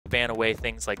ban away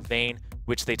things like Vayne,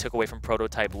 which they took away from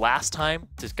Prototype last time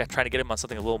to try to get him on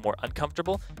something a little more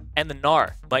uncomfortable. And the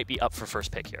Gnar might be up for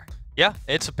first pick here. Yeah,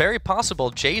 it's very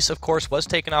possible. Jace, of course, was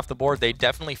taken off the board. They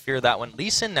definitely fear that one. Lee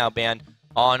Sin now banned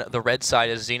on the red side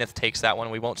as Zenith takes that one.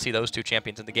 We won't see those two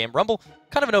champions in the game. Rumble,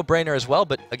 kind of a no-brainer as well,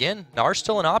 but again, Gnar's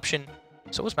still an option.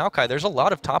 So is Maokai. There's a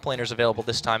lot of top laners available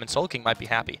this time, and Soul King might be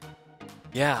happy.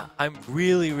 Yeah, I'm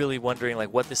really, really wondering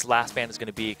like what this last ban is going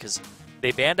to be, because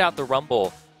they banned out the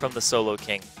Rumble from the Solo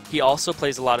King. He also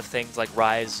plays a lot of things like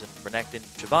Ryze and Renekton and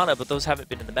Shyvana, but those haven't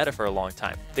been in the meta for a long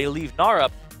time. They leave Gnar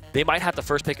up, they might have to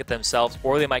first pick it themselves,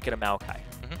 or they might get a Maokai.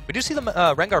 We do see the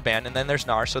Rengar ban, and then there's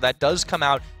Gnar, so that does come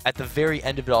out at the very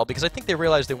end of it all, because I think they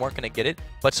realized they weren't going to get it,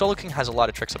 but Solo King has a lot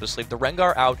of tricks up his sleeve. The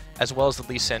Rengar out, as well as the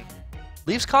Lee Sin.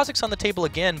 Leaves Kha'Zix on the table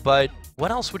again, but what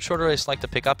else would Shorter Race like to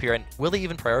pick up here, and will they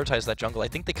even prioritize that jungle? I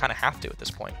think they kind of have to at this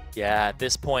point. Yeah, at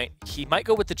this point, he might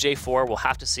go with the J4, we'll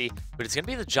have to see, but it's going to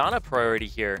be the Janna priority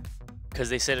here, because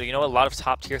they said, you know, a lot of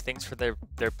top-tier things for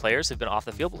their players have been off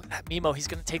the field. But look at that Mimo, he's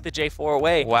going to take the J4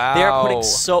 away. Wow. They're putting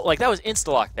so, like, that was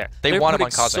insta-lock there. They want him on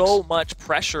Kha'Zix. So much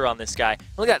pressure on this guy.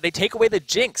 Look at that, they take away the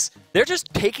Jinx. They're just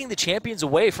taking the champions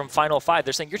away from Final 5.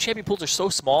 They're saying, your champion pools are so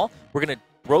small, we're going to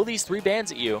throw these 3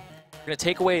 bans at you. We're going to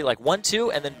take away, like, 1,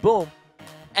 2, and then boom.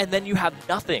 And then you have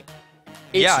nothing.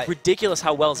 It's ridiculous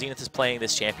how well Zenith is playing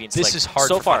this champions. This like, is hard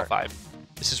so for far. Final 5.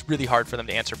 This is really hard for them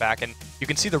to answer back, and you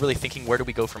can see they're really thinking, where do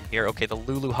we go from here? Okay, the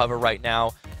Lulu hover right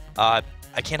now. I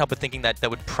can't help but thinking that that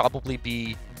would probably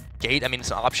be Gate. I mean, it's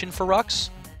an option for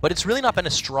Rux, but it's really not been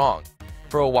as strong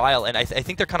for a while, and I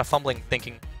think they're kind of fumbling,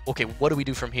 thinking, okay, what do we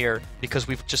do from here? Because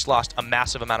we've just lost a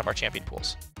massive amount of our champion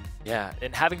pools. Yeah,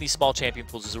 and having these small champion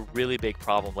pools is a really big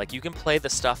problem. Like, you can play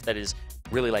the stuff that is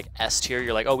really like S tier.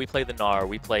 You're like, oh, we play the Gnar,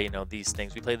 we play, you know, these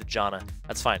things, we play the Janna.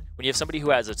 That's fine. When you have somebody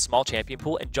who has a small champion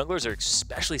pool, and junglers are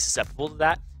especially susceptible to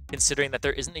that, considering that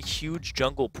there isn't a huge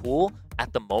jungle pool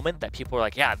at the moment that people are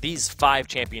like, yeah, these 5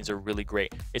 champions are really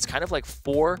great. It's kind of like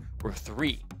 4 or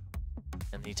 3.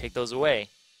 And then you take those away,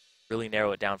 really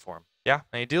narrow it down for them. Yeah,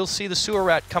 and you do see the Sewer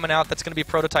Rat coming out. That's going to be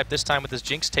Prototype this time with his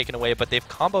Jinx taken away, but they've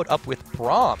comboed up with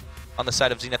Braum on the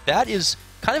side of Zenith. That is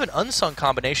kind of an unsung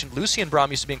combination. Lucy and Braum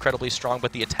used to be incredibly strong,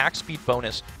 but the attack speed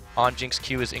bonus on Jinx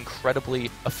Q is incredibly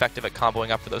effective at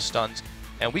comboing up for those stuns,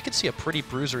 and we could see a pretty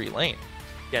bruisery lane.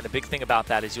 Yeah, and the big thing about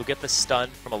that is you'll get the stun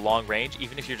from a long range.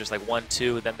 Even if you're just like 1,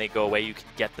 2, then they go away, you can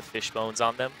get the fish bones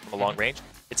on them from a long range.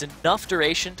 It's enough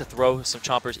duration to throw some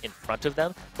chompers in front of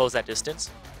them, close that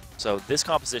distance. So this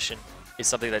composition is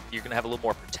something that you're going to have a little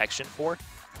more protection for.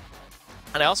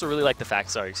 And I also really like the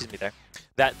fact,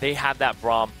 that they have that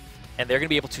Braum, and they're going to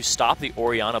be able to stop the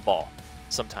Orianna ball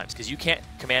sometimes, because you can't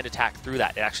command attack through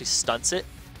that. It actually stunts it,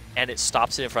 and it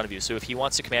stops it in front of you. So if he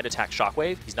wants to command attack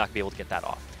Shockwave, he's not going to be able to get that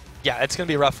off. Yeah, it's going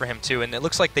to be rough for him too, and it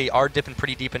looks like they are dipping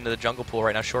pretty deep into the jungle pool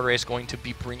right now. Shorter Race going to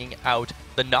be bringing out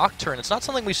the Nocturne. It's not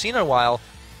something we've seen in a while,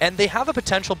 and they have a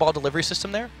potential ball delivery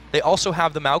system there. They also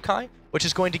have the Maokai, which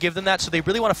is going to give them that, so they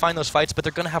really want to find those fights, but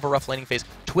they're going to have a rough laning phase.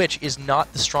 Twitch is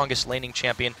not the strongest laning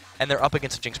champion, and they're up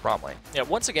against a Jinx Braum lane. Yeah,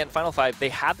 once again, Final 5, they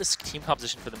have this team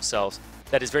composition for themselves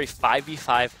that is very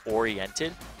 5v5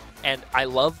 oriented, and I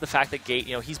love the fact that Gate,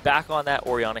 you know, he's back on that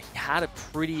Orianna. He had a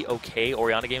pretty okay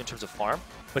Orianna game in terms of farm,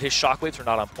 but his shockwaves were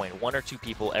not on point. 1 or 2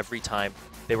 people every time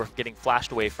they were getting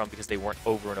flashed away from because they weren't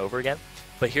over and over again.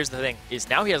 But here's the thing, is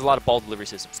now he has a lot of ball delivery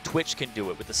systems. Twitch can do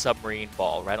it with the submarine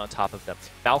ball right on top of them.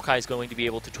 Maokai is going to be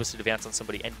able to Twisted Advance on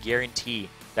somebody and guarantee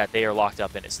that they are locked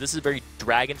up in it. So this is a very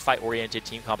dragon fight-oriented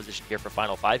team composition here for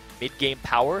Final 5. Mid-game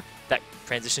power that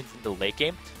transitions into late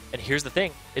game. And here's the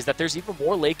thing, is that there's even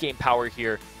more late-game power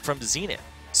here from Zenith.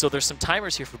 So there's some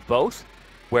timers here for both,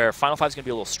 where Final 5 is going to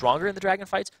be a little stronger in the dragon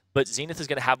fights, but Zenith is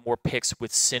going to have more picks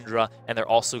with Syndra, and they're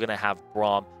also going to have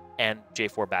Braum and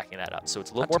J4 backing that up. So it's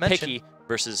a little more picky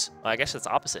versus, well, I guess it's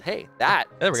opposite. Hey,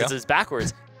 since it's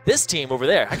backwards, this team over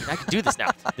there, I can do this now.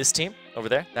 This team over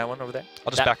there, that one over there.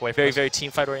 I'll just back away from very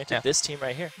team fight oriented. Yeah. This team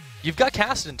right here. You've got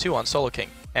Kassadin too on Solo King,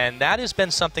 and that has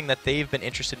been something that they've been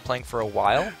interested in playing for a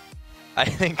while. I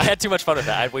think I had too much fun with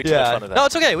that. I had way too much fun with that. No,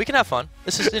 it's okay. We can have fun.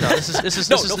 This is, you know, this is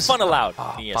no fun allowed.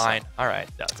 Oh, fine. All right.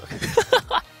 No, it's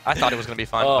okay. I thought it was going to be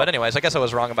fun, but anyways, I guess I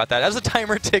was wrong about that. As the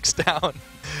timer ticks down,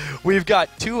 we've got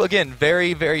 2, again,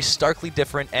 very, very starkly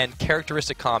different and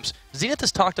characteristic comps. Zenith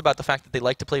has talked about the fact that they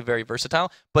like to play very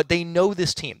versatile, but they know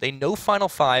this team. They know Final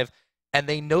 5, and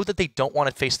they know that they don't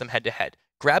want to face them head-to-head.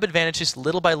 Grab advantages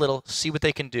little by little, see what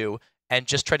they can do, and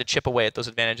just try to chip away at those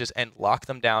advantages and lock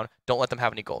them down. Don't let them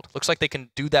have any gold. Looks like they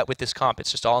can do that with this comp.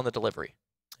 It's just all in the delivery.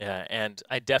 Yeah, and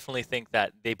I definitely think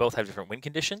that they both have different win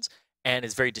conditions. and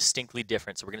is very distinctly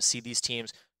different. So we're going to see these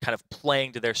teams kind of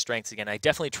playing to their strengths again. I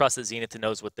definitely trust that Zenith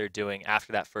knows what they're doing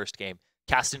after that first game.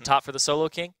 Cast in top for the Solo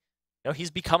King.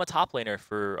 He's become a top laner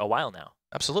for a while now.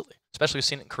 Absolutely. Especially we've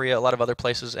seen it in Korea, a lot of other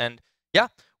places. And yeah,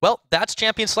 well, that's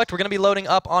Champion Select. We're going to be loading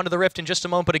up onto the Rift in just a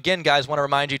moment. But again, guys, want to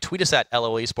remind you, tweet us at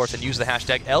LOL Esports and use the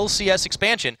hashtag LCS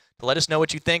expansion to let us know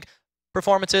what you think,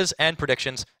 performances and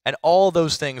predictions, and all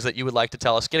those things that you would like to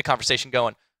tell us. Get a conversation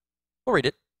going. We'll read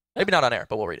it. Maybe not on air,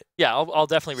 but we'll read it. Yeah, I'll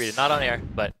definitely read it. Not on air,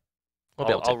 but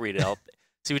I'll read it. I'll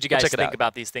see what you guys think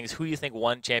about these things. Who you think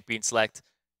won Champion Select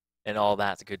and all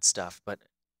that good stuff. But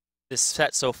this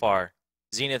set so far,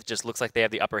 Zenith just looks like they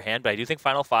have the upper hand, but I do think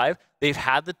Final 5, they've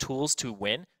had the tools to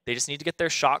win. They just need to get their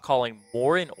shot calling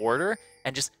more in order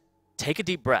and just take a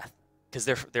deep breath because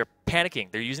they're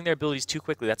panicking. They're using their abilities too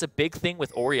quickly. That's a big thing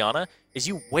with Orianna is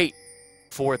you wait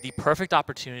for the perfect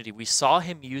opportunity. We saw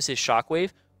him use his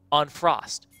shockwave on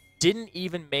Frost. Didn't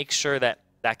even make sure that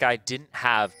that guy didn't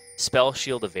have Spell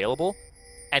Shield available,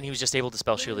 and he was just able to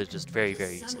Spell Shield it just very,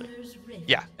 very easily.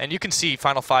 Yeah, and you can see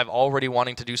Final 5 already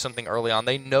wanting to do something early on.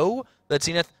 They know that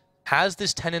Zenith has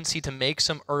this tendency to make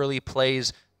some early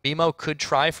plays. Mimo could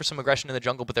try for some aggression in the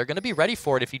jungle, but they're going to be ready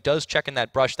for it if he does check in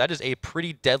that brush. That is a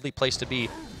pretty deadly place to be.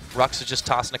 Rux is just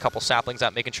tossing a couple saplings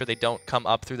out, making sure they don't come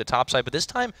up through the top side. But this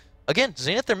time, again,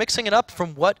 Zenith, they're mixing it up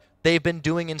from what they've been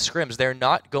doing in scrims. They're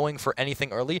not going for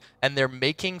anything early, and they're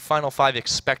making Final 5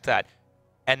 expect that,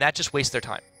 and that just wastes their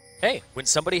time. Hey, when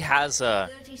somebody has a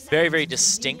very, very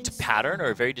distinct pattern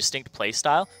or a very distinct play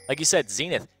style, like you said,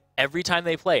 Zenith, every time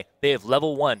they play, they have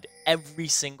level 1'd every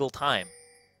single time,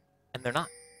 and they're not.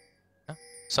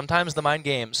 Sometimes the mind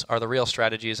games are the real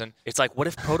strategies, and it's like, what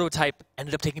if Prototype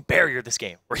ended up taking Barrier this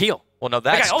game or Heal? Well, no,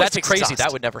 that's crazy.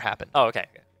 That would never happen. Oh, okay.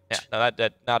 Yeah, no,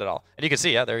 that not at all. And you can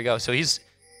see, yeah, there you go. So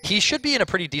he should be in a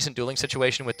pretty decent dueling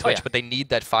situation with Twitch, but they need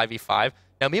that 5v5.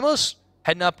 Now, Mimo's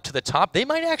heading up to the top. They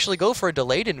might actually go for a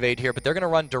delayed invade here, but they're going to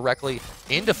run directly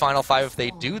into Final 5 if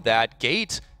they do that.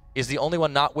 Gate is the only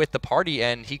one not with the party,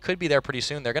 and he could be there pretty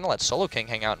soon. They're going to let Solo King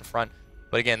hang out in front.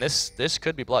 But again, this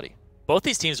could be bloody. Both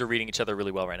these teams are reading each other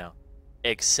really well right now,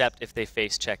 except if they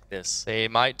face check this. They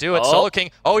might do it. Solo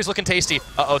King, he's looking tasty.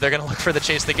 Uh-oh, they're going to look for the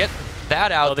chase. They get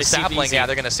that out. The sapling, yeah,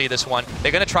 they're going to see this one.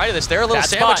 They're going to try this. They're a little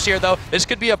sandwiched here, though. This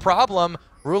could be a problem.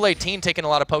 Rule 18 taking a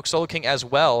lot of poke. Solo King as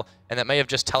well, and that may have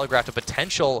just telegraphed a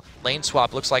potential lane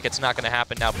swap. Looks like it's not going to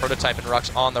happen now. Prototype and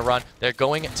Rux on the run. They're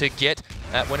going to get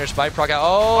that winner's bite prog out.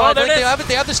 I think they have it.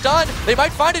 They have this done. They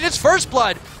might find it. It's First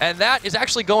Blood, and that is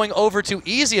actually going over to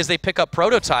Easy as they pick up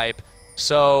Prototype.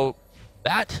 So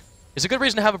that is a good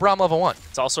reason to have a Braum level 1.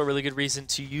 It's also a really good reason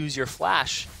to use your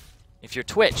flash if you're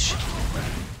Twitch.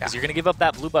 Because you're going to give up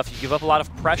that blue buff. You give up a lot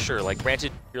of pressure. Like,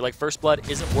 granted, your First Blood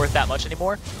isn't worth that much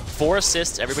anymore. 4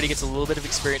 assists, everybody gets a little bit of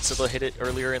experience, so they'll hit it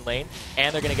earlier in lane,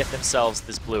 and they're going to get themselves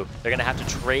this blue. They're going to have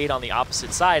to trade on the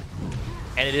opposite side,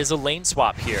 and it is a lane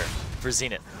swap here for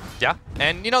Zenith. Yeah,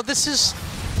 and this is,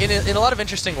 in a lot of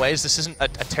interesting ways, this isn't a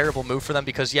terrible move for them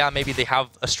because, yeah, maybe they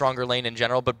have a stronger lane in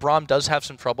general, but Braum does have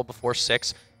some trouble before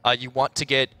 6. You want to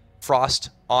get Frost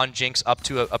on Jinx up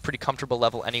to a pretty comfortable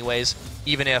level anyways,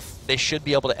 even if they should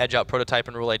be able to edge out Prototype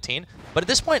and Rule 18. But at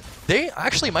this point, they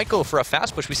actually might go for a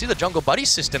fast push. We see the Jungle Buddy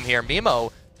system here.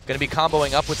 Mimo going to be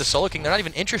comboing up with the Solo King. They're not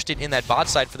even interested in that bot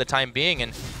side for the time being.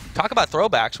 And talk about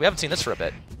throwbacks. We haven't seen this for a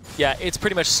bit. Yeah, it's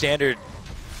pretty much standard.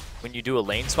 When you do a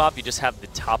lane swap, you just have the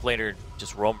top laner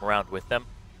just roam around with them.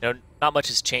 Not much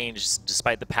has changed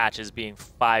despite the patches being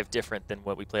 5 different than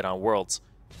what we played on Worlds.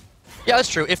 Yeah, that's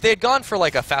true. If they had gone for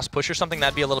like a fast push or something,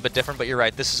 that'd be a little bit different, but you're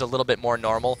right. This is a little bit more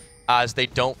normal as they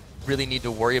don't really need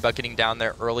to worry about getting down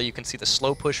there early. You can see the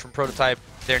slow push from Prototype.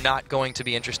 They're not going to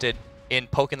be interested in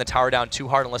poking the tower down too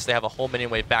hard unless they have a whole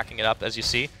minion wave backing it up, as you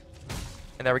see.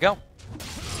 And there we go.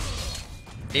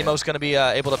 Nemo's going to be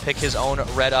able to pick his own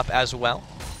red up as well.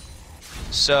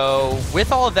 So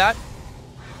with all of that,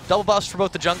 double buffs for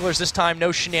both the junglers this time.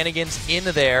 No shenanigans in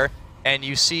there. And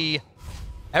you see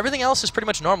everything else is pretty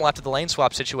much normal after the lane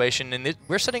swap situation, and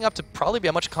we're setting up to probably be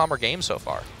a much calmer game so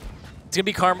far. It's going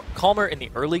to be calmer in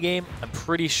the early game. I'm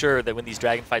pretty sure that when these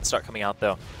dragon fights start coming out,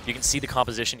 though, you can see the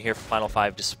composition here for Final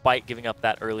 5, despite giving up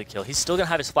that early kill. He's still going to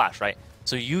have his flash, right?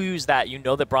 So you use that. You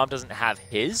know that Braum doesn't have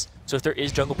his, so if there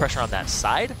is jungle pressure on that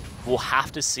side, we'll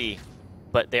have to see.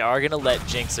 But they are going to let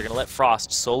Jinx, they're going to let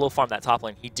Frost solo farm that top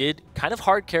lane. He did kind of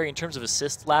hard carry in terms of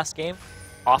assists last game,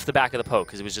 off the back of the poke,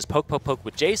 because it was just poke, poke, poke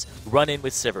with Jace, run in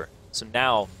with Sivir. So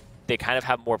now they kind of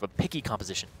have more of a picky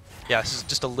composition. Yeah, this is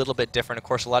just a little bit different. Of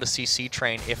course, a lot of CC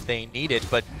train if they need it,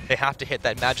 but they have to hit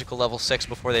that magical level 6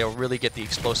 before they'll really get the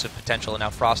explosive potential. And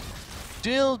now Frost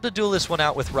will duel this one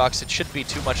out with Rux. It shouldn't be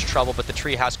too much trouble, but the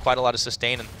tree has quite a lot of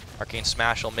sustain, and Arcane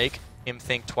Smash will make him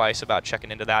think twice about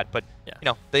checking into that. But, you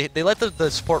know, they let the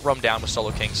support roam down with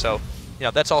Solo King, so, you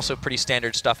know, that's also pretty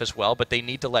standard stuff as well, but they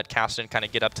need to let Caston kind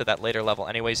of get up to that later level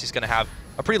anyways. He's going to have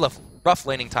a pretty rough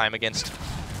laning time against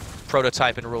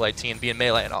Prototype and Rule 18 being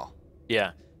melee and all.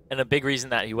 Yeah, and a big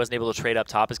reason that he wasn't able to trade up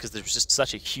top is because there was just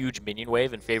such a huge minion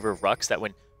wave in favor of Rux that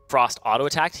when Frost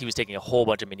auto-attacked, he was taking a whole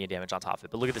bunch of minion damage on top of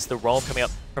it. But look at this, the roam coming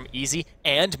up from Easy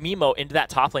and Mimo into that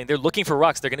top lane. They're looking for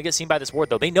Rux. They're going to get seen by this ward,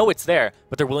 though. They know it's there,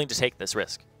 but they're willing to take this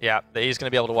risk. Yeah, he's going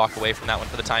to be able to walk away from that one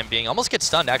for the time being. Almost gets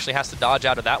stunned, actually has to dodge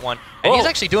out of that one. And he's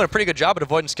actually doing a pretty good job at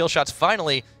avoiding skill shots.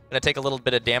 Finally going to take a little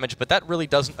bit of damage, but that really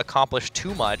doesn't accomplish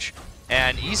too much.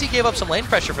 And Easy gave up some lane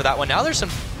pressure for that one. Now there's some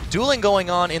dueling going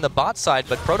on in the bot side,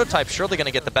 but Prototype surely going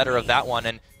to get the better of that one,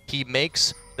 and he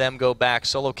makes them go back.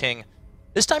 Solo King,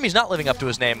 this time he's not living up to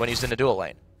his name when he's in a duel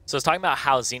lane. So it's talking about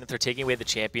how Zenith are taking away the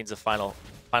champions of Final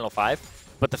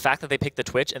 5, but the fact that they picked the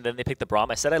Twitch and then they picked the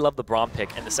Braum, I said I love the Braum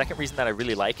pick, and the second reason that I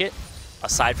really like it,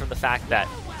 aside from the fact that,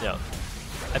 you know,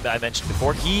 I mentioned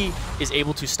before, he is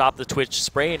able to stop the Twitch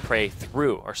spray and pray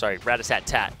through, or sorry,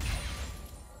 Rat-a-tat-tat.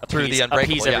 Through the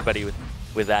Unbreakable, appease everybody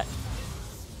with that.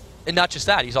 And not just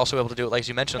that, he's also able to do it, like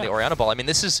you mentioned, on the Orianna Ball. I mean,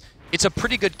 it's a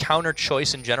pretty good counter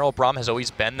choice in general. Braum has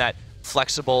always been that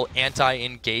flexible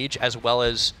anti-engage as well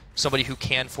as somebody who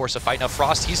can force a fight. Now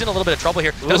Frost, he's in a little bit of trouble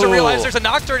here. Doesn't realize there's a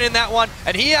Nocturne in that one,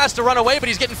 and he has to run away, but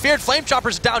he's getting feared. Flame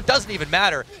Chopper's down, doesn't even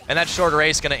matter. And that Shorter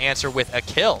Ace going to answer with a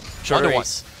kill. Shorter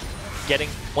Ace getting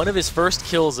one of his first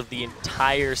kills of the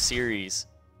entire series.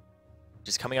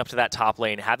 Just coming up to that top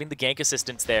lane, having the gank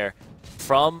assistance there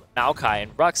from Maokai.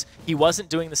 And Rux, he wasn't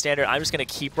doing the standard, I'm just going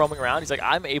to keep roaming around. He's like,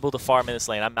 I'm able to farm in this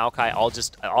lane. I'm Maokai, I'll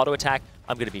just auto-attack.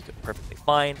 I'm going to be perfectly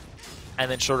fine. And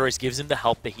then Shorter Ace gives him the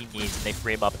help that he needs, and they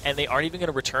free him up. And they aren't even going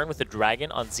to return with the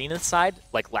Dragon on Zenith's side,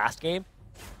 like last game.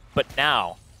 But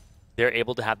now, they're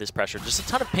able to have this pressure. Just a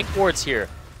ton of pink wards here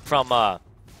from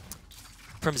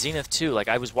Zenith too. Like,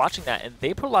 I was watching that, and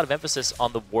they put a lot of emphasis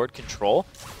on the ward control.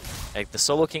 Like, the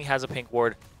Solo King has a pink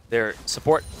ward. Their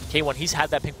support, K1, he's had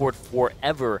that pink ward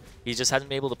forever. He just hasn't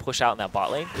been able to push out in that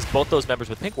bot lane, because both those members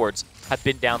with pink wards have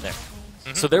been down there.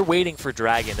 So they're waiting for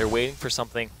Dragon. They're waiting for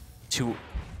something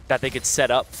that they could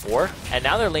set up for, and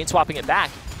now they're lane swapping it back.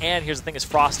 And here's the thing is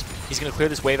Frost, he's going to clear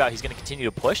this wave out. He's going to continue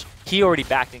to push. He already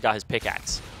backed and got his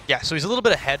pickaxe. Yeah, so he's a little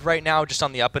bit ahead right now, just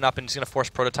on the up and up, and he's going to force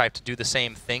Prototype to do the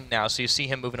same thing now. So you see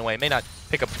him moving away. May not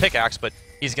pick up a pickaxe, but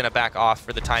he's going to back off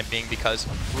for the time being because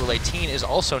Rule 18 is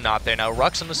also not there. Now,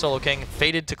 Rux and the Solo King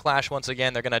fated to clash once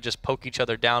again. They're going to just poke each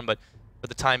other down, but for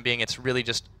the time being, it's really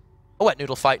just a wet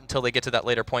noodle fight until they get to that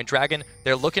later point. Dragon,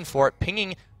 they're looking for it,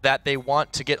 pinging that they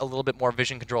want to get a little bit more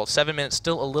vision control. 7 minutes,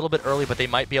 still a little bit early, but they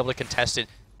might be able to contest it.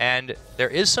 And there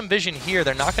is some vision here.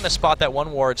 They're not going to spot that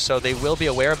one ward, so they will be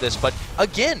aware of this. But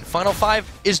again, Final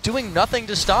 5 is doing nothing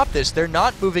to stop this. They're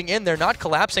not moving in. They're not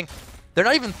collapsing. They're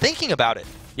not even thinking about it.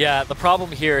 Yeah, the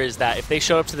problem here is that if they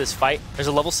showed up to this fight, there's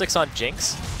a level 6 on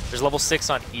Jinx. There's level 6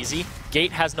 on Easy.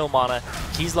 Gate has no mana.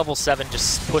 He's level 7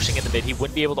 just pushing in the mid. He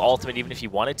wouldn't be able to ultimate even if he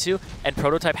wanted to. And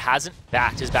Prototype hasn't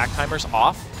backed. His back timer's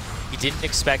off. He didn't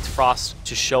expect Frost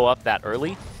to show up that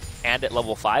early and at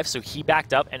level 5, so he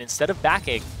backed up, and instead of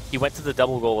backing, he went to the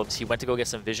double golems, he went to go get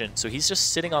some vision, so he's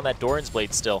just sitting on that Doran's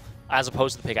Blade still, as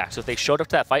opposed to the pickaxe. So if they showed up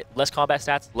to that fight, less combat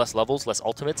stats, less levels, less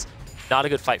ultimates, not a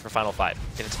good fight for Final 5.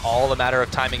 And it's all a matter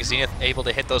of timing. Zenith able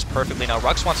to hit those perfectly. Now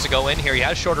Rux wants to go in here. He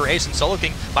has Shorter Ace, and Solo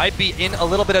King might be in a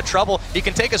little bit of trouble. He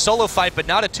can take a solo fight, but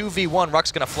not a 2v1.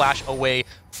 Rux going to flash away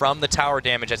from the tower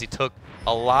damage as he took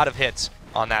a lot of hits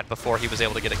on that before he was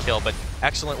able to get a kill. But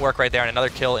excellent work right there, and another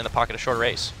kill in the pocket of Shorter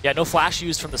Ace. Yeah, no flash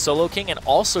used from the Solo King, and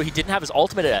also he didn't have his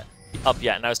ultimate up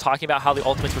yet. And I was talking about how the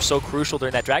ultimates were so crucial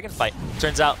during that Dragon fight.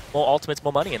 Turns out, more ultimates,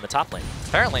 more money in the top lane.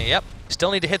 Apparently, yep.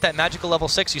 Still need to hit that magical level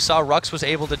 6. You saw Rux was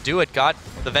able to do it, got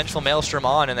the Vengeful Maelstrom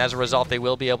on, and as a result, they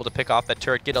will be able to pick off that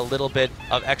turret, get a little bit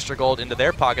of extra gold into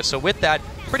their pockets. So with that,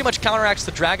 pretty much counteracts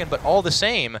the Dragon, but all the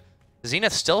same,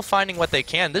 Zenith still finding what they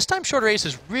can. This time, Shorter Ace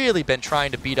has really been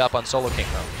trying to beat up on Solo King,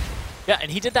 though. Yeah,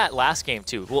 and he did that last game,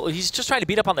 too. Well, he's just trying to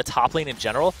beat up on the top lane in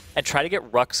general and try to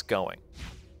get Rux going.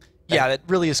 Yeah, that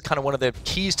really is kind of one of the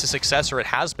keys to success, or it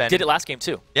has been. Did it last game,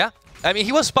 too. Yeah. I mean,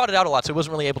 he was spotted out a lot, so he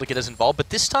wasn't really able to get as involved. But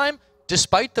this time,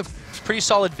 despite the pretty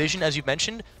solid vision, as you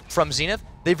mentioned, from Zenith,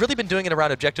 they've really been doing it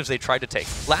around objectives they tried to take.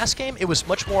 Last game, it was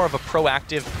much more of a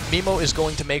proactive, Mimo is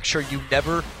going to make sure you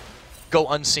never go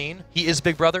unseen. He is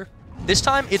Big Brother. This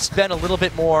time, it's been a little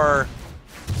bit more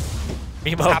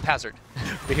Mimo. haphazard.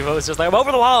 Mimo is just like, I'm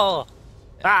over the wall!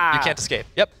 Ah! You can't escape.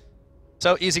 Yep.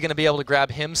 So Easy going to be able to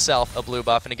grab himself a blue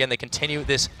buff, and again, they continue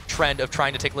this trend of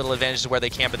trying to take little advantages where they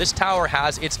can, but this tower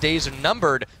has its days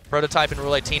numbered. Prototype and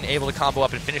Rule 18 able to combo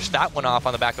up and finish that one off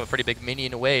on the back of a pretty big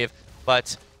minion wave.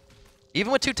 But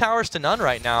even with 2 towers to none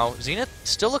right now, Zenith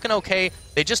still looking okay.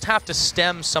 They just have to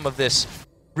stem some of this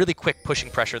really quick pushing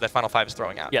pressure that Final 5 is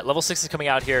throwing out. Yeah, level 6 is coming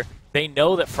out here. They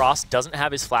know that Frost doesn't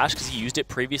have his flash because he used it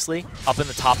previously up in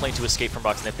the top lane to escape from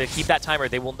Bucks. And if they keep that timer,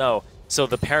 they will know. So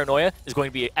the paranoia is going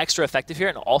to be extra effective here,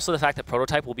 and also the fact that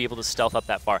Prototype will be able to stealth up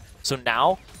that far. So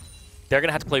now they're going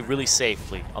to have to play really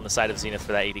safely on the side of Zenith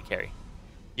for that AD carry.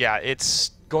 Yeah,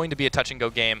 it's going to be a touch-and-go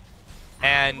game.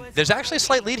 And there's actually a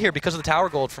slight lead here because of the tower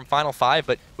gold from Final 5,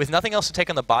 but with nothing else to take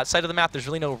on the bot side of the map, there's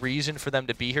really no reason for them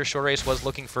to be here. Short Race was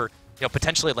looking for,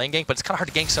 potentially a lane gank, but it's kind of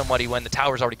hard to gank somebody when the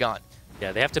tower's already gone.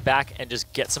 Yeah, they have to back and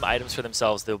just get some items for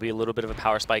themselves. There'll be a little bit of a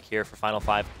power spike here for Final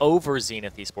 5 over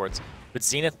Zenith eSports. But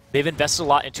Zenith, they've invested a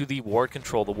lot into the ward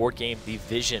control, the ward game, the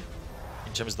vision,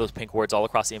 in terms of those pink wards all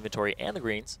across the inventory and the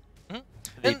greens.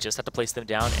 They just have to place them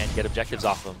down and get objectives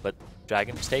off of them, but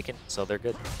Dragon was taken, so they're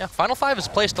good. Yeah, Final 5 has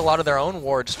placed a lot of their own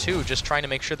wards too, just trying to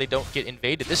make sure they don't get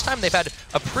invaded. This time they've had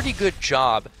a pretty good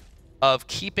job of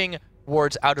keeping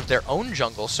wards out of their own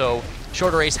jungle, so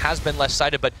Shorter Race has been less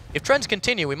sighted, but if trends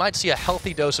continue, we might see a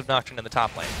healthy dose of Nocturne in the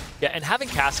top lane. Yeah, and having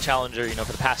Cast Challenger,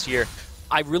 for the past year,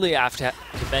 I really have to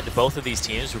commend both of these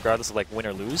teams, regardless of win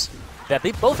or lose, that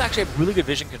they both actually have really good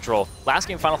vision control. Last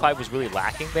game, Final 5 was really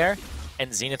lacking there,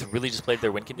 and Zenith really just played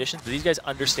their win conditions. But these guys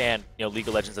understand, League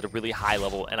of Legends at a really high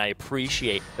level, and I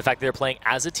appreciate the fact that they're playing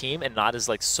as a team and not as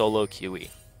solo QE,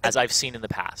 as I've seen in the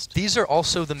past. These are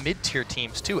also the mid-tier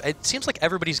teams too. It seems like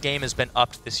everybody's game has been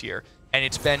upped this year, and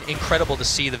it's been incredible to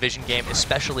see the Vision game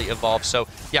especially evolve. So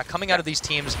yeah, coming out of these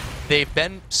teams,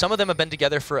 some of them have been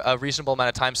together for a reasonable amount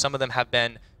of time. Some of them have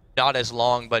been not as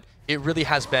long, but it really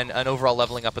has been an overall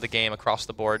leveling up of the game across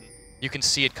the board. You can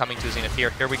see it coming to Zenith here.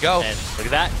 Here we go. And look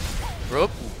at that. Oop,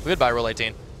 goodbye, Rule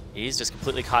 18. He's just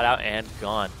completely caught out and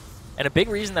gone. And a big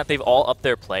reason that they've all upped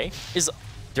their play is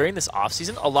during this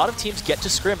offseason, a lot of teams get to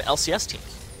scrim LCS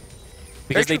teams.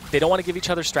 Because they don't want to give each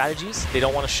other strategies. They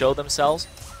don't want to show themselves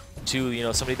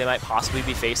to somebody they might possibly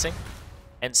be facing.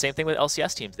 And same thing with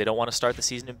LCS teams. They don't want to start the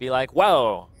season and be like,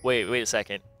 whoa, wait a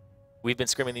second. We've been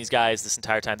scrimming these guys this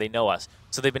entire time. They know us.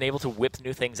 So they've been able to whip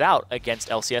new things out against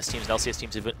LCS teams, and LCS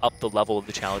teams have been up the level of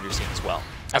the challenger scene as well.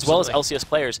 As well as LCS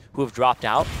players who have dropped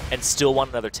out and still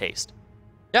want another taste.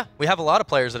 Yeah, we have a lot of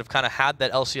players that have kind of had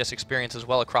that LCS experience as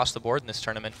well across the board in this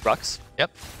tournament. Brux.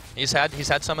 Yep, he's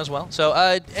had some as well. So,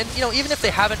 and even if they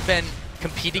haven't been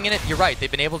competing in it, you're right. They've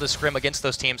been able to scrim against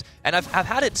those teams, and I've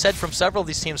had it said from several of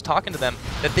these teams talking to them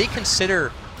that they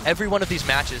consider every one of these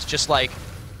matches just like,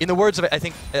 in the words of, I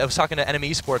think I was talking to Enemy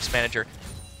eSports manager,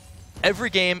 every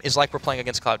game is like we're playing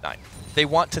against Cloud9. They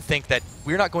want to think that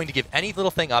we're not going to give any little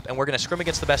thing up, and we're going to scrim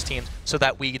against the best teams so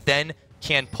that we then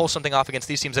can pull something off against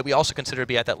these teams that we also consider to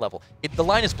be at that level. The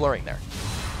line is blurring there.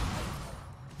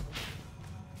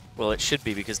 Well, it should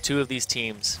be, because 2 of these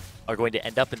teams are going to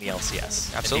end up in the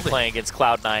LCS. Absolutely. And be playing against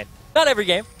Cloud9. Not every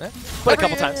game, but a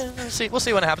couple times. We'll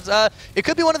see what happens. It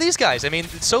could be one of these guys. I mean,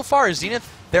 so far,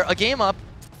 Zenith, they're a game up.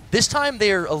 This time,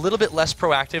 they're a little bit less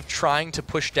proactive, trying to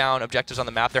push down objectives on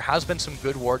the map. There has been some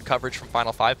good ward coverage from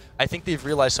Final 5. I think they've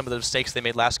realized some of the mistakes they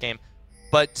made last game.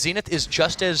 But Zenith is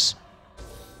just as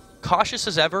cautious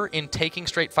as ever in taking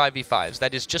straight 5v5s.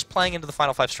 That is just playing into the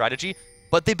Final 5 strategy.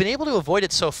 But they've been able to avoid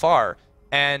it so far,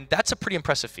 and that's a pretty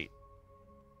impressive feat.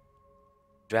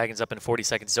 Dragon's up in 40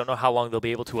 seconds. Don't know how long they'll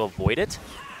be able to avoid it,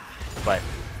 but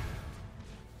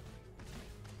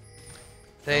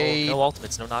no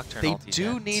ultimates, no Nocturne. They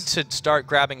do need to start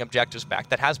grabbing objectives back.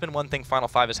 That has been one thing Final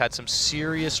 5 has had some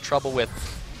serious trouble with.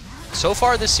 So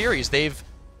far this series, they've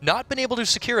not been able to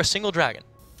secure a single dragon.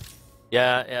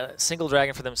 Yeah, single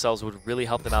dragon for themselves would really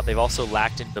help them out. They've also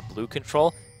lacked in the blue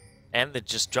control and the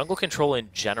just jungle control in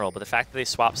general, but the fact that they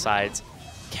swap sides,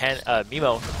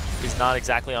 Mimo is not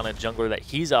exactly on a jungler that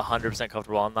he's 100%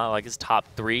 comfortable on, not like his top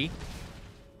 3.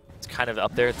 It's kind of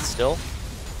up there still.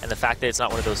 And the fact that it's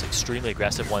not one of those extremely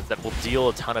aggressive ones that will deal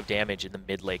a ton of damage in the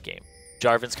mid-late game.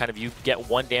 Jarvan's kind of, you get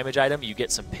 1 damage item, you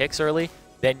get some picks early,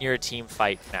 then you're a team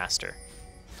fight master.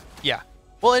 Yeah.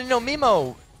 Well, and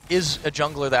Mimo is a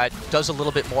jungler that does a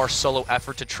little bit more solo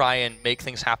effort to try and make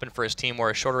things happen for his team,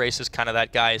 whereas Shorter Race is kind of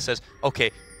that guy who says,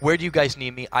 okay, where do you guys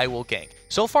need me? I will gank.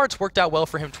 So far, it's worked out well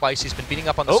for him twice. He's been beating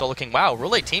up on the Solo King. Wow,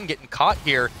 Rule 18 getting caught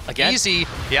here. Again? Easy.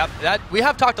 Yep, we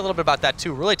have talked a little bit about that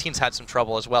too. Rule 18's had some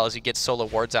trouble as well as he gets solo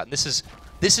wards out. And this is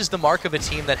this is the mark of a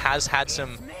team that has had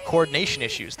some coordination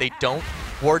issues. They don't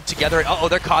ward together. Uh-oh,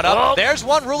 they're caught up. Oh. There's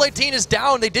one. Rule 18 is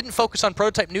down. They didn't focus on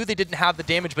Prototype, knew they didn't have the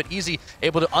damage, but Easy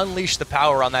able to unleash the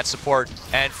power on that support.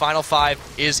 And Final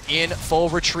 5 is in full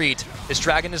retreat. This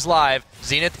Dragon is live.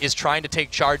 Zenith is trying to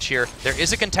take charge here. There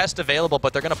is a contest available,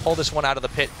 but they're going to pull this one out of the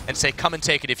pit and say, come and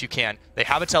take it if you can. They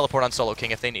have a teleport on Solo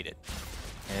King if they need it.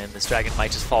 And this Dragon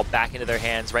might just fall back into their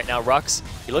hands. Right now, Rux,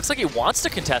 he looks like he wants to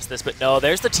contest this, but no,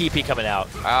 there's the TP coming out.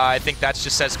 I think that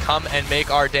just says, come and make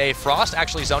our day. Frost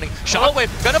actually zoning.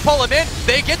 Shockwave gonna pull him in.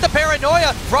 They get the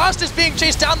paranoia. Frost is being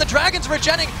chased down. The Dragon's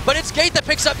regenning, but it's Gate that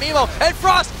picks up Mimo. And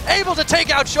Frost able to take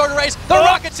out Shorter Race. The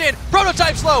Rocket's in.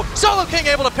 Prototype's low. Solo King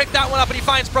able to pick that one up, and he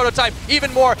finds Prototype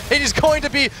even more. And he's going to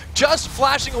be just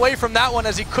flashing away from that one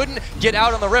as he couldn't get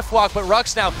out on the Rift Walk, but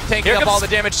Rux now taking up all the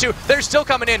damage too. They're still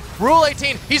coming in. Rule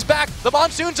 18. He's back. The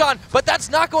monsoon's on, but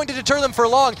that's not going to deter them for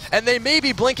long. And they may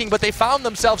be blinking, but they found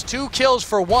themselves 2 kills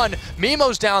for 1.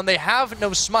 Mimo's down. They have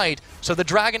no smite, so the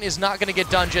Dragon is not going to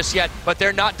get done just yet, but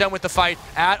they're not done with the fight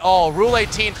at all. Rule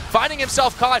 18 finding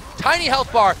himself caught. Tiny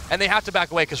health bar, and they have to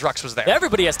back away because Rux was there.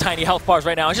 Everybody has tiny health bars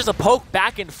right now. It's just a poke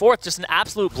back and forth, just an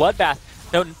absolute bloodbath.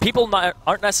 No, people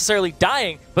aren't necessarily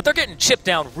dying, but they're getting chipped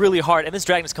down really hard, and this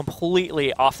Dragon is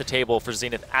completely off the table for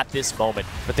Zenith at this moment.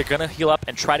 But they're going to heal up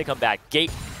and try to come back. Gate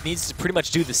needs to pretty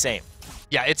much do the same.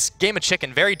 Yeah, it's game of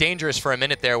chicken. Very dangerous for a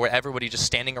minute there where everybody just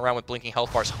standing around with blinking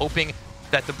health bars, hoping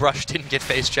that the brush didn't get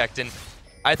face checked. And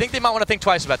I think they might want to think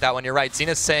twice about that one. You're right.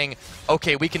 Zenith's saying,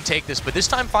 okay, we can take this. But this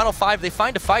time, Final 5, they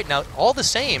find a fight. Now, all the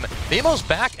same, Mimo's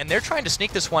back, and they're trying to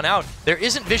sneak this one out. There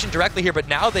isn't vision directly here, but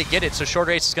now they get it. So Short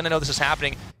Race is going to know this is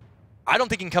happening. I don't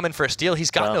think he can come in for a steal.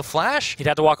 He's got no flash. He'd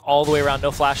have to walk all the way around.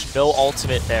 No flash, no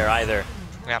ultimate there either.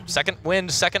 Yeah, second win,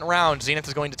 second round. Zenith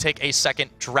is going to take a second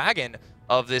Dragon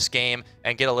of this game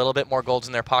and get a little bit more golds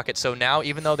in their pocket. So now,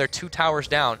 even though they're 2 towers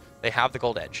down, they have the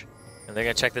gold edge. And they're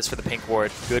going to check this for the pink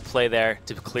ward. Good play there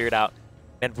to clear it out.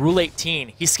 And Rule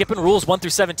 18, he's skipping rules 1 through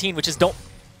 17, which is don't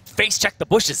face check the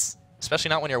bushes. Especially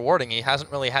not when you're warding. He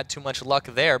hasn't really had too much luck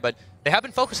there, but they have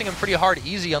been focusing him pretty hard.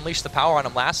 Easy unleashed the power on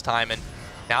him last time, and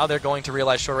now they're going to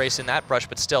realize Short Race in that brush,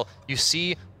 but still, you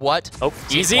see what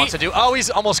Easy wants to do. Oh, he's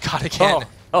almost caught again.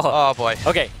 Oh, boy.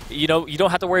 Okay, you know, you don't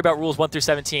have to worry about rules 1 through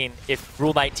 17 if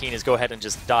Rule 19 is go ahead and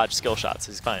just dodge skill shots.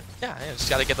 He's fine. Yeah, just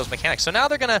got to get those mechanics. So now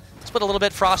they're going to split a little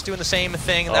bit. Frost doing the same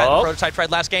thing that Prototype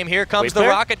tried last game. Here comes the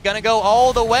Rocket, going to go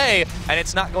all the way, and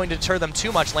it's not going to deter them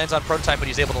too much. Lands on Prototype, but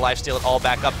he's able to lifesteal it all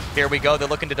back up. Here we go. They're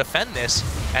looking to defend this,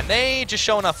 and they just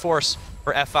show enough force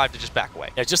for F5 to just back away.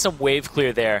 Yeah, just some wave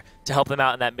clear there to help them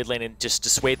out in that mid lane and just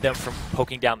dissuade them from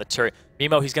poking down the turret.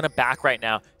 Mimo, he's going to back right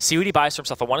now. See what he buys for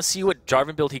himself. I want to see what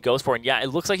Jarvan build he goes for. And yeah, it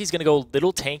looks like he's going to go a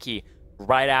little tanky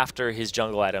right after his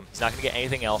jungle item. He's not going to get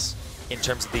anything else in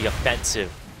terms of the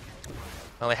offensive.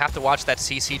 Well, they have to watch that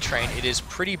CC train. It is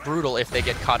pretty brutal if they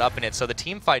get caught up in it. So the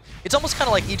team fight, it's almost kind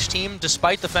of like each team,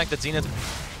 despite the fact that Zenith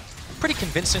pretty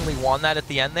convincingly won that at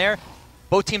the end there,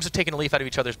 both teams have taken a leaf out of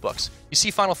each other's books. You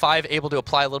see Final 5 able to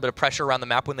apply a little bit of pressure around the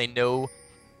map when they know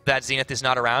that Zenith is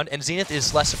not around, and Zenith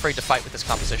is less afraid to fight with this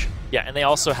composition. Yeah, and they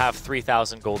also have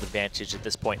 3,000 gold advantage at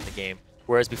this point in the game,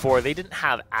 whereas before they didn't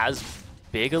have as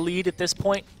big a lead at this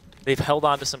point. They've held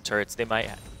on to some turrets. They might,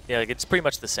 it's pretty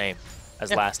much the same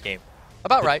as last game.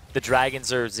 About right. The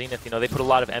Dragons or Zenith, they put a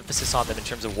lot of emphasis on them in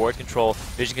terms of ward control,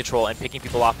 vision control, and picking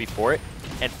people off before it.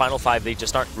 And Final 5, they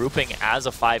just aren't grouping as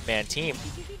a 5-man team.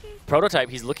 Prototype,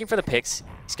 he's looking for the picks.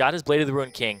 He's got his Blade of the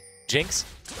Ruined King. Jinx,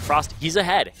 Frost, he's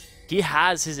ahead. He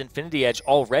has his Infinity Edge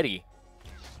already.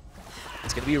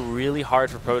 It's going to be really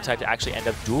hard for Prototype to actually end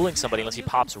up dueling somebody unless he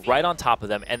pops right on top of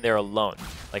them and they're alone.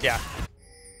 Yeah.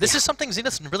 This is something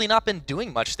Zenith's really not been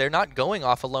doing much. They're not going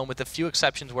off alone with a few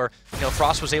exceptions where,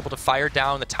 Frost was able to fire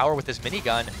down the tower with his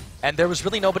minigun, and there was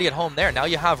really nobody at home there. Now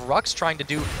you have Rux trying to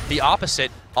do the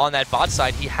opposite on that bot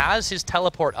side. He has his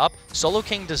teleport up. Solo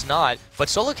King does not, but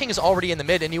Solo King is already in the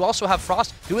mid, and you also have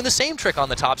Frost doing the same trick on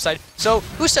the top side. So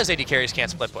who says AD carries can't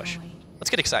split push?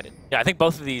 Let's get excited. Yeah, I think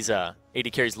both of these AD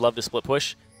carries love to split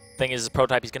push. Thing is,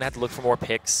 Prototype, he's going to have to look for more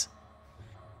picks.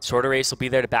 Shorter Race will be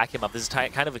there to back him up. This is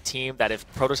kind of a team that if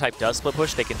Prototype does split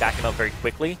push, they can back him up very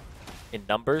quickly in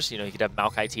numbers. You could have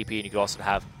Maokai TP, and you could also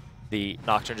have the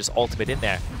Nocturne just ultimate in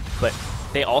there. But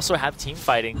they also have team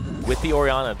fighting with the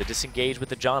Orianna, the disengage with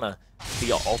the Janna,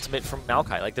 the ultimate from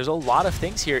Maokai. There's a lot of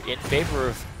things here in favor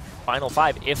of Final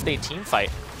 5 if they team fight.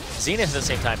 Zenith at the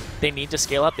same time, they need to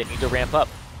scale up, they need to ramp up.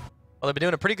 Well, they've been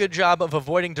doing a pretty good job of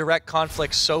avoiding direct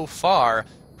conflict so far.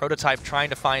 Prototype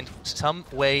trying to find some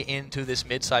way into this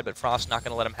mid side, but Frost not going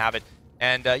to let him have it.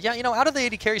 And yeah, out of the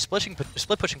AD carry split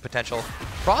pushing potential,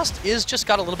 Frost is just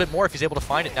got a little bit more if he's able to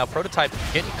find it. Now Prototype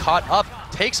getting caught up,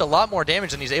 takes a lot more damage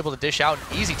than he's able to dish out.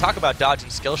 And easy, talk about dodging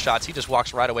skill shots. He just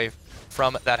walks right away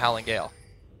from that Howling Gale.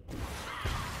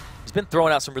 He's been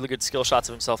throwing out some really good skill shots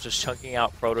of himself, just chunking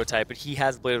out Prototype, but he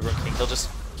has Blade of Ruin King. He'll just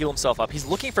heal himself up. He's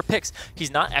looking for picks.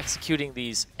 He's not executing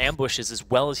these ambushes as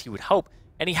well as he would hope.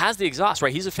 And he has the exhaust,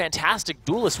 right? He's a fantastic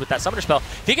duelist with that summoner spell.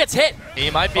 If he gets hit, he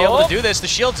might be able to do this. The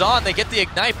shield's on. They get the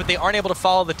ignite, but they aren't able to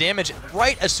follow the damage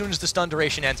right as soon as the stun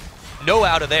duration ends. No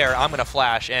out of there. I'm going to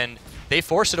flash, and they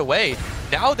force it away.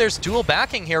 Now there's dual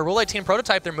backing here. Rule 18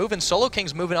 Prototype, they're moving. Solo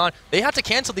King's moving on. They have to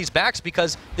cancel these backs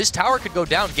because this tower could go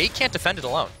down. Gate can't defend it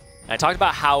alone. I talked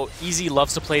about how Easy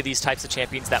loves to play these types of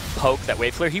champions that poke, that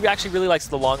wave clear. He actually really likes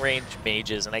the long-range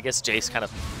mages, and I guess Jace kind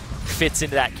of fits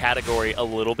into that category a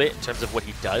little bit in terms of what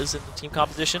he does in the team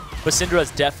composition. But Syndra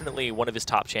is definitely one of his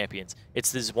top champions.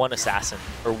 It's this one assassin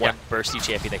or one bursty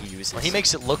champion that he uses. Well, he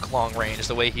makes it look long range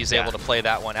the way he's able to play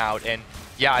that one out. And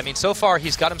yeah, I mean, so far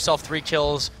he's got himself 3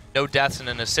 kills, no deaths, and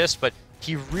an assist, but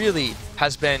he really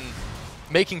has been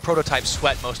making Prototype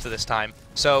sweat most of this time.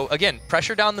 So again,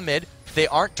 pressure down the mid. They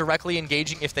aren't directly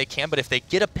engaging if they can, but if they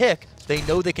get a pick, they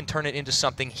know they can turn it into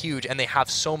something huge, and they have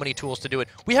so many tools to do it.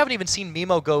 We haven't even seen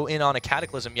Mimo go in on a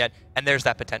Cataclysm yet, and there's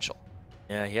that potential.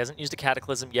 Yeah, he hasn't used a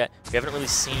Cataclysm yet. We haven't really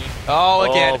seen...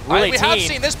 Again. We have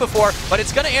seen this before, but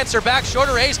it's going to answer back.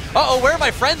 Shorter Ace. Where are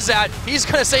my friends at? He's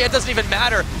going to say it doesn't even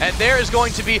matter. And there is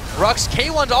going to be Rux.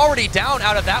 K1's already down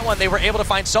out of that one. They were able to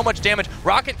find so much damage.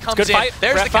 Rocket comes in. Fight.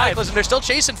 There's the Cataclysm. They're still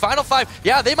chasing. Final 5.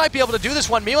 Yeah, they might be able to do this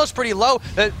one. Mimo's pretty low.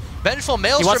 Vengeful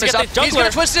Maelstrom is up. He's going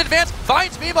to twist it advance.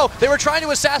 Finds Mimo. They were trying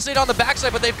to assassinate on the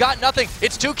backside, but they've got nothing.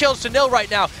 It's 2 kills to 0 right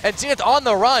now. And Zenith on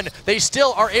the run. They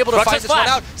still are able to find this one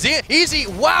out. Zenith, easy.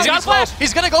 Wow, he's low.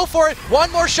 He's going to go for it.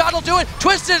 One more shot will do it.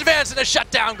 Twisted advance, and a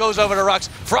shutdown goes over to Rux.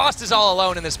 Frost is all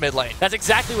alone in this mid lane. That's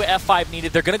exactly what F5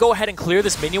 needed. They're going to go ahead and clear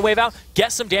this minion wave out,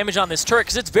 get some damage on this turret,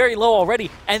 because it's very low already,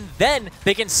 and then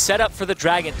they can set up for the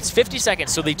dragon. It's 50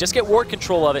 seconds, so they just get ward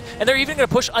control of it, and they're even going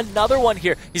to push another one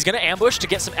here. He's going to ambush to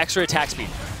get some extra attack speed.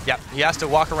 Yep, he has to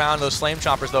walk around those flame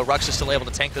chompers, though. Rux is still able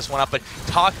to tank this one up, but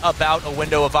talk about a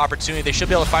window of opportunity. They should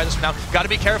be able to fire this one out. Got to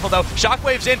be careful, though.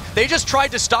 Shockwave's in. They just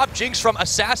tried to stop Jinx from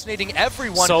assassinating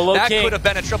everyone. That could have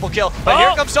been a triple kill. But here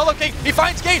comes Solo King. He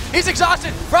finds Gate. He's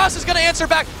exhausted. Frost is going to answer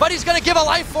back, but he's going to give a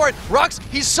life for it. Rux,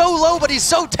 he's so low, but he's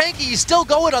so tanky. He's still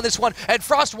going on this one, and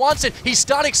Frost wants it. He's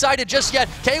not excited just yet.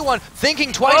 K1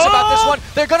 thinking twice about this one.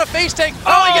 They're going to face tank. He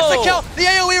gets the kill. The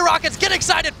AoE rockets get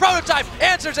excited. Prototype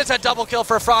answers. It's a double kill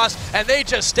for Frost, and they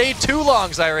just stayed too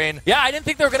long, Zyrene. Yeah, I didn't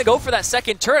think they were going to go for that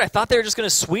second turret. I thought they were just going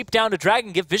to sweep down to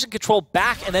Dragon, give vision control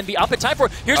back, and then be up in time for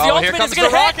it. Here's the ultimate. Here comes the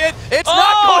rocket. It's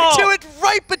not going to. It's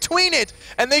right between it,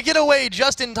 and they get away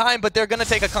just in time, but they're going to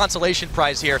take a consolation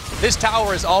prize here. This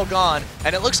tower is all gone,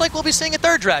 and it looks like we'll be seeing a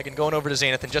third dragon going over to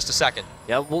Zenith in just a second.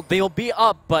 Yeah, well, they'll be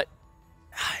up, but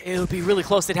it would be really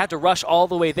close. They'd have to rush all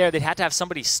the way there. They'd have to have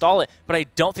somebody stall it, but I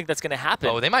don't think that's going to happen.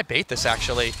 Oh, they might bait this,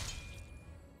 actually.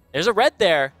 There's a red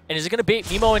there, and is it going to bait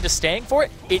Mimo into staying for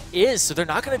it? It is, so they're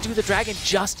not going to do the dragon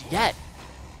just yet.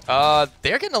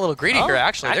 They're getting a little greedy here,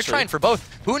 actually. They're trying for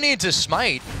both. Who needs a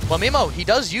smite? Well, Mimo, he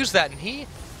does use that, and he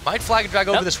might flag and drag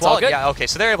over this wall. Yeah, okay,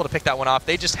 so they're able to pick that one off.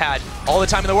 They just had all the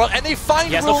time in the world, and they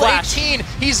find Rule 18.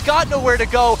 He's got nowhere to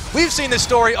go. We've seen this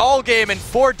story all game, and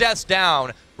 4 deaths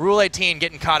down. Rule 18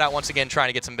 getting caught out once again, trying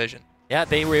to get some vision. Yeah,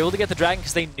 they were able to get the dragon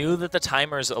because they knew that the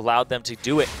timers allowed them to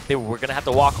do it. They were going to have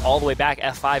to walk all the way back.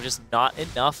 F5, just not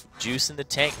enough juice in the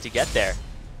tank to get there.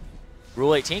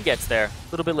 Rule 18 gets there,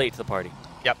 a little bit late to the party.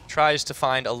 Yep, tries to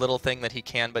find a little thing that he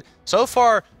can, but so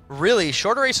far, really,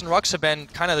 Shorter Ace and Rux have been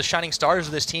kind of the shining stars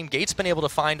of this team. Gate's been able to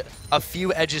find a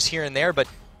few edges here and there, but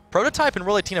Prototype and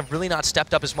Rule 18 have really not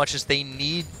stepped up as much as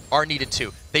they are needed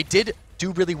to. They did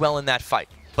do really well in that fight,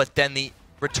 but then the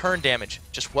return damage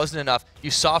just wasn't enough.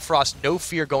 You saw Frost, no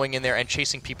fear, going in there and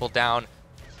chasing people down,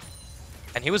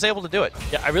 and he was able to do it.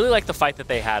 Yeah, I really like the fight that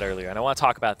they had earlier, and I want to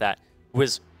talk about that.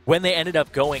 Was when they ended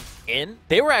up going in,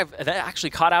 they actually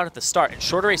caught out at the start, and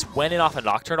Shorter Ace went in off a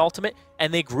Nocturne ultimate,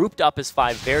 and they grouped up as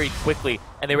 5 very quickly,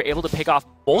 and they were able to pick off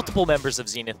multiple members of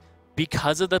Zenith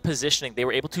because of the positioning. They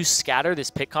were able to scatter this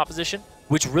pick composition,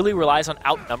 which really relies on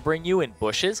outnumbering you in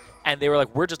bushes, and they were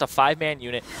like, we're just a 5-man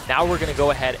unit. Now we're going to go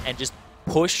ahead and just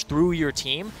push through your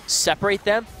team, separate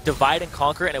them, divide and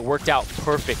conquer, and it worked out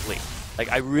perfectly.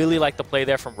 Like, I really like the play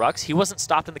there from Rux. He wasn't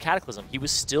stopped in the Cataclysm. He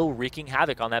was still wreaking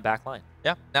havoc on that back line.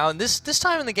 Yeah. Now, in this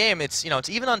time in the game, it's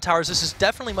even on towers. This is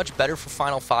definitely much better for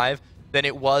Final 5 than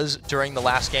it was during the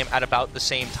last game at about the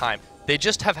same time. They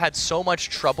just have had so much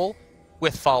trouble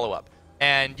with follow-up.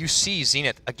 And you see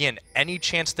Zenith, again, any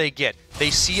chance they get,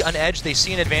 they see an edge, they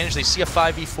see an advantage, they see a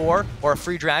 5v4 or a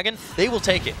free dragon, they will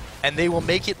take it. and they will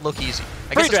make it look easy.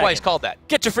 I guess that's why he's called that.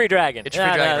 Get your free dragon. Get your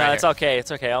free dragon. No, it's okay.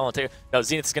 It's okay. I won't take it. No,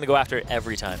 Zenith is going to go after it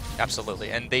every time.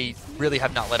 Absolutely, and they really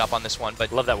have not let up on this one.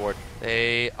 But love that ward.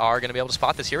 They are going to be able to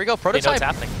spot this. Here we go. Prototype. They know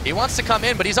what's happening. He wants to come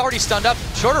in, but he's already stunned up.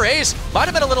 Shorter A's might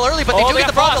have been a little early, but they do get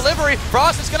the prompt delivery.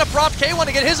 Frost is going to prompt K1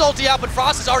 to get his ulti out, but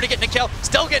Frost is already getting a kill.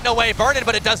 Still getting away. Burning,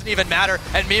 but it doesn't even matter.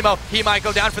 And Mimo, he might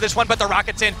go down for this one, but the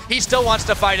rocket's in. He still wants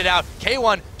to fight it out.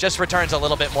 K1 just returns a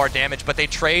little bit more damage, but they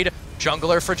trade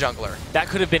jungler for jungler. That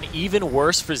could have been even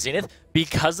worse for Zenith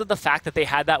because of the fact that they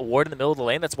had that ward in the middle of the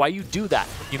lane. That's why you do that.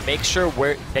 You make sure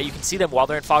that you can see them while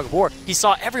they're in fog of war. He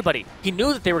saw everybody. He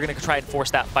knew that they were going to try and force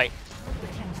that fight.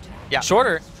 Yeah.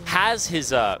 Shorter has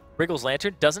his Wriggle's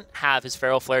Lantern, doesn't have his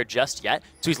Feral Flare just yet,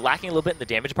 so he's lacking a little bit in the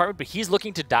damage department, but he's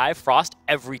looking to dive Frost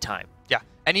every time. Yeah,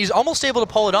 and he's almost able to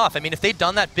pull it off. I mean, if they'd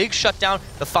done that big shutdown,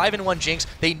 the 5-in-1 Jinx,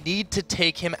 they need to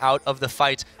take him out of the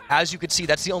fight. As you could see,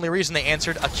 that's the only reason they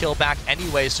answered a kill back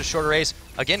anyways. So Shorter Ace,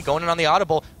 again, going in on the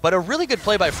audible, but a really good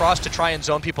play by Frost to try and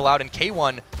zone people out. And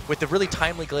K1, with the really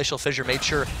timely Glacial Fissure, made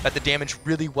sure that the damage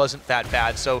really wasn't that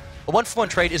bad. So a 1-for-1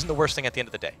 trade isn't the worst thing at the end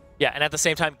of the day. Yeah, and at the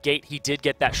same time, Gate, he did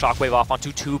get that Shockwave off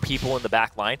onto 2 people in the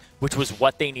back line, which was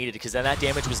what they needed, because then that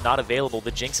damage was not available.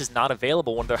 The Jinx is not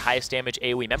available. One of their highest damage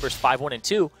AoE members, 5-1 and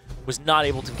 2, was not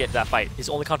able to get that fight. His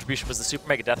only contribution was the Super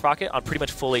Mega Death Rocket on pretty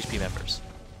much full HP members.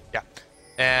 Yeah.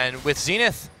 And with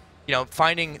Zenith, you know,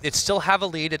 finding it still have a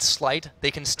lead, it's slight,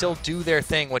 they can still do their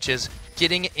thing, which is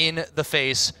getting in the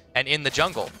face and in the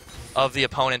jungle of the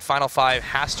opponent. Final 5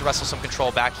 has to wrestle some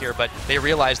control back here, but they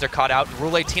realize they're caught out.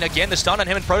 Rule 18 again, the stun on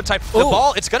him and Prototype. The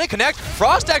ball, it's going to connect.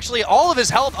 Frost actually, all of his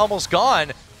health almost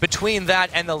gone between that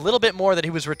and the little bit more that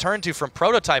he was returned to from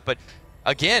Prototype, but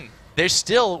again, they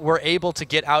still were able to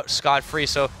get out scot-free,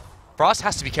 so Frost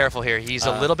has to be careful here. He's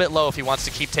a little bit low if he wants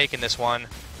to keep taking this one.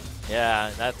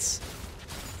 Yeah, that's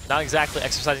not exactly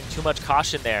exercising too much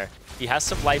caution there. He has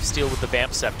some lifesteal with the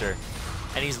Vamp Scepter,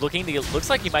 and he's looking to get, looks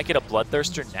like he might get a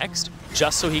Bloodthirster next,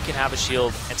 just so he can have a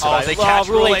shield and survive. Oh, they catch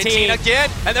Rule 18 again,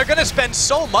 and they're going to spend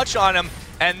so much on him,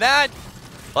 and that,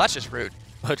 well, that's just rude.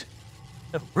 But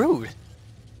rude.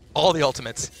 All the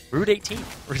ultimates. Rude 18.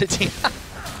 Rude 18.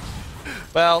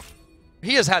 Well,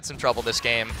 he has had some trouble this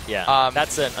game. Yeah,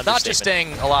 that's an understatement. Not just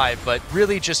staying alive, but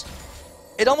really just,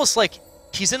 it almost like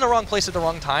he's in the wrong place at the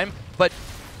wrong time, but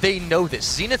they know this.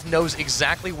 Zenith knows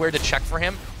exactly where to check for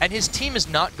him, and his team is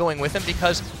not going with him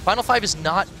because Final 5 is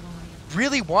not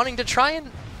really wanting to try and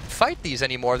fight these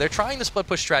anymore. They're trying the split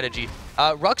push strategy.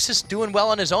 Rux is doing well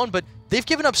on his own, but they've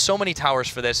given up so many towers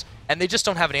for this, and they just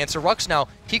don't have an answer. Rux now,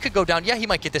 he could go down. Yeah, he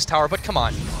might get this tower, but come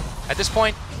on. At this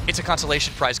point, it's a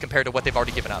consolation prize compared to what they've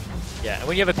already given up. Yeah, and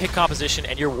when you have a pick composition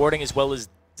and you're warding as well as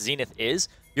Zenith is,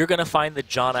 you're going to find the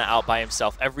Janna out by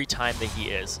himself every time that he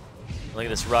is. Look at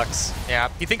this Rux. Yeah,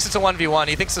 he thinks it's a 1v1.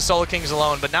 He thinks the Solo King's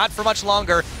alone, but not for much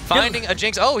longer. Finding a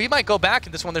Jinx. Oh, he might go back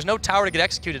in this one. There's no tower to get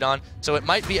executed on, so it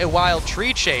might be a wild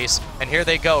tree chase. And here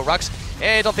they go. Rux,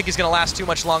 I don't think he's going to last too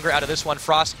much longer out of this one.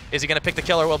 Frost, is he going to pick the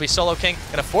kill or will be Solo King?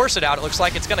 Going to force it out. It looks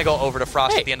like it's going to go over to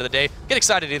Frost at the end of the day. Get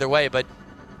excited either way, but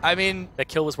I mean... That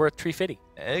kill was worth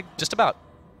 350. Just about.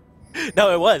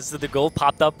 No, it was. So the gold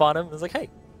popped up on him. It was like, hey,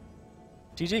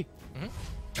 GG.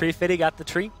 Tree Fitty got the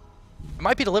tree. It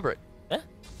might be deliberate. Yeah.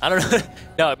 I don't know.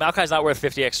 No, Maokai's not worth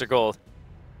 50 extra gold.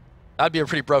 That'd be a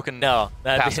pretty broken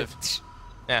passive.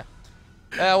 Yeah.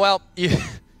 Well,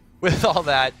 with all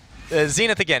that,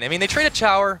 Zenith again. I mean, they trade a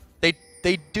Chower.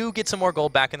 They do get some more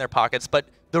gold back in their pockets, but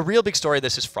the real big story of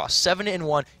this is Frost.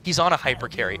 7-in-1. He's on a hyper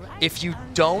carry. If you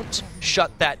don't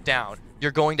shut that down,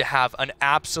 you're going to have an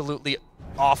absolutely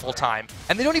awful time.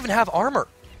 And they don't even have armor.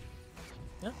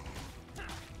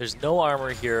 There's no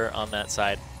armor here on that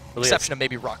side. Really, exception of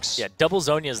maybe Rux. Yeah, double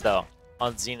Zonias, though,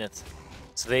 on Zenith.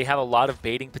 So they have a lot of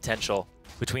baiting potential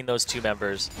between those two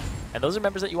members. And those are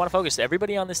members that you want to focus.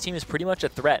 Everybody on this team is pretty much a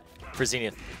threat for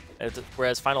Zenith.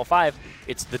 Whereas Final 5,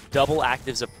 it's the double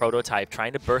actives of Prototype,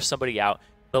 trying to burst somebody out.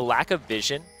 The lack of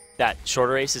vision that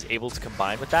Shorter Ace is able to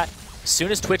combine with that. As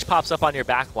soon as Twitch pops up on your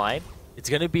back line, it's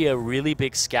going to be a really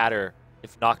big scatter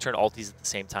if Nocturne ultis at the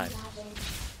same time.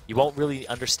 You won't really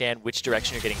understand which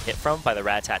direction you're getting hit from by the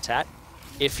rat-tat-tat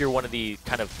if you're one of the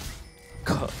kind of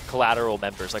collateral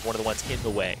members, like one of the ones in the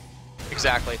way.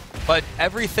 Exactly. But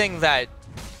everything that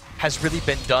has really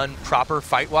been done proper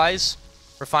fight-wise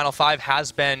for Final 5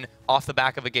 has been off the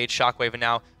back of a Gate Shockwave, and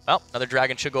now Well, another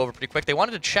Dragon should go over pretty quick. They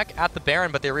wanted to check at the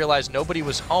Baron, but they realized nobody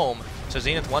was home. So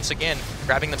Zenith once again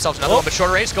grabbing themselves another one, but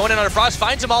shorter race, going in under Frost,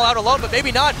 finds them all out alone, but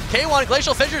maybe not. K1,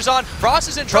 Glacial Fissures on. Frost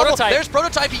is in trouble. Prototype. There's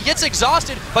Prototype. He gets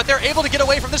exhausted, but they're able to get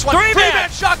away from this one. Three-man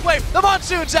Shockwave. The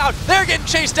Monsoon's out. They're getting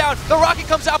chased down. The Rocket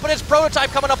comes out, but it's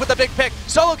Prototype coming up with a big pick.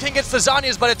 Solo King gets the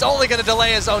Zanyas, but it's only going to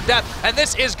delay his own death. And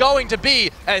this is going to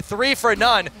be a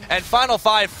 3-for-none. And Final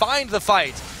 5 find the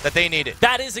fight that they needed.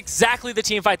 That is exactly the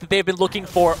team fight that they've been looking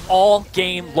for all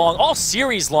game long, all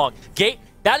series long. Gate,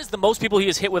 that is the most people he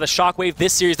has hit with a Shockwave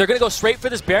this series. They're going to go straight for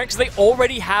this Baron because they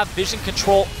already have vision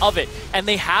control of it, and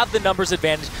they have the numbers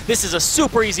advantage. This is a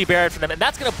super easy Baron for them, and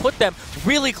that's going to put them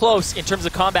really close in terms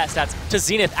of combat stats to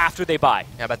Zenith after they buy.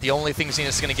 Yeah, but the only thing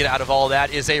Zenith's going to get out of all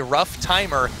that is a rough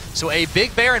timer. So a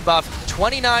big Baron buff,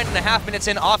 29.5 minutes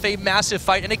in off a massive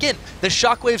fight. And again, the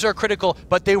Shockwaves are critical,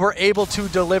 but they were able to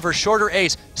deliver. Shorter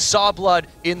Ace saw blood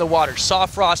in the water, saw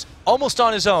Frost almost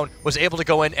on his own, was able to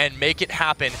go in and make it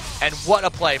happen. And what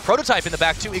a play. Prototype in the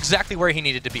back too, exactly where he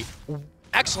needed to be.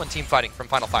 Excellent team fighting from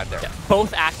Final 5 there. Yeah,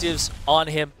 both actives on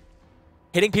him,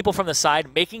 hitting people from the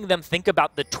side, making them think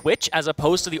about the Twitch as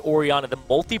opposed to the Orianna. The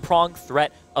multi-pronged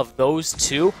threat of those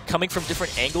two coming from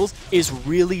different angles is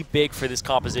really big for this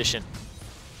composition.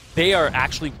 They are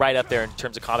actually right up there in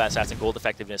terms of combat stats and gold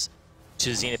effectiveness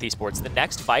to Zenith eSports. The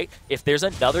next fight, if there's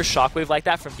another Shockwave like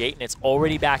that from Gate and it's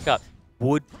already back up,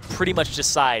 would pretty much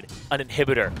decide an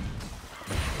inhibitor.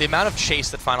 The amount of chase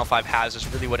that Final 5 has is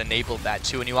really what enabled that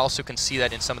too, and you also can see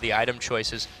that in some of the item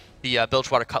choices. The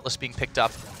Bilgewater Cutlass being picked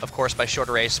up, of course, by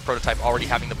Shorter Ace, Prototype already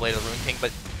having the Blade of the Ruin King.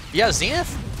 But yeah,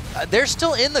 Zenith, they're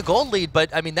still in the gold lead,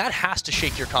 but I mean, that has to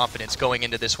shake your confidence going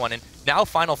into this one. And now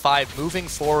Final 5 moving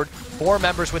forward, 4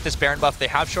 members with this Baron buff. They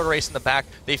have Shorter Ace in the back.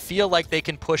 They feel like they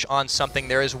can push on something.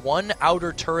 There is one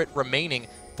outer turret remaining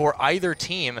for either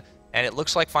team, and it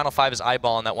looks like Final 5 is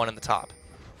eyeballing that one in the top.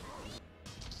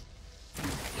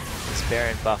 This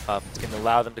Baron buff up, it's going to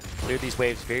allow them to clear these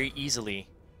waves very easily.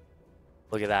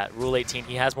 Look at that. Rule 18,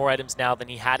 he has more items now than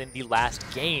he had in the last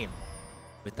game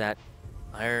with that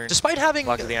iron. Despite having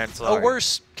a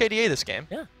worse KDA this game.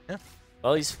 Yeah.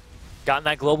 Well, he's gotten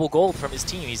that global gold from his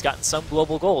team. He's gotten some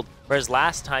global gold, whereas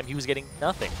last time he was getting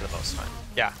nothing for the most part.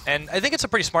 Yeah, and I think it's a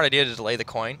pretty smart idea to delay the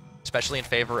coin, especially in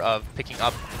favor of picking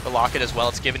up the Locket as well.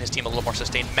 It's given his team a little more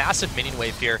sustain. Massive minion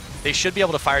wave here. They should be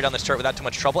able to fire down this turret without too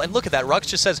much trouble. And look at that. Rux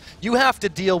just says, you have to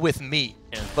deal with me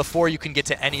before you can get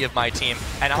to any of my team,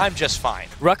 and I'm just fine.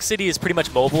 Rux City is pretty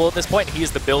much mobile at this point. He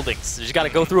is the buildings. So you got to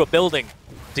go through a building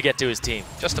to get to his team.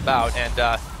 Just about. And,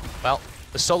 well,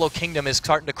 the solo kingdom is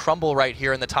starting to crumble right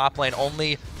here in the top lane.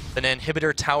 Only an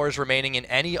inhibitor towers remaining in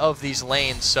any of these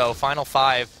lanes. So Final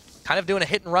 5 kind of doing a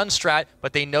hit and run strat,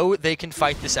 but they know they can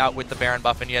fight this out with the Baron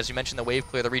buff. And as you mentioned, the wave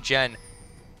clear, the regen,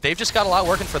 they've just got a lot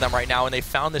working for them right now, and they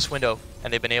found this window,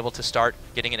 and they've been able to start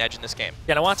getting an edge in this game.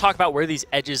 Yeah, and I want to talk about where these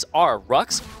edges are.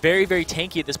 Rux, very, very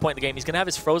tanky at this point in the game. He's going to have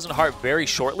his Frozen Heart very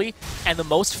shortly, and the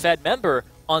most fed member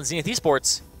on Zenith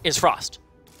eSports is Frost.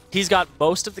 He's got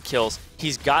most of the kills.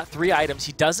 He's got 3 items.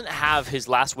 He doesn't have his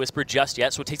last Whisper just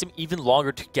yet, so it takes him even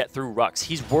longer to get through Rux.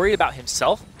 He's worried about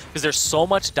himself because there's so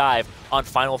much dive on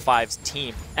Final 5's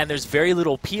team, and there's very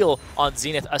little peel on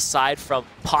Zenith aside from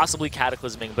possibly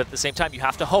Cataclysming. But at the same time, you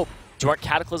have to hope you aren't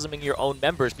Cataclysming your own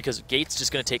members because Gate's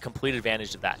just going to take complete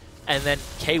advantage of that. And then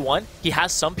K1, he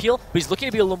has some peel, but he's looking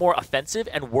to be a little more offensive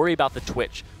and worry about the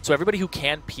Twitch. So everybody who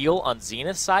can peel on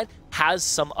Zenith's side has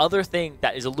some other thing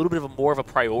that is a little bit of more of a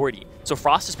priority. So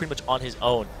Frost is pretty much on his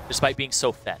own, despite being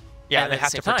so fed. Yeah, and they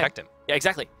have to protect him. Yeah,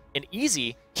 exactly. In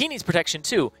Easy, he needs protection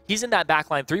too. He's in that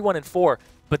backline 3, 1, and 4,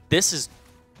 but this is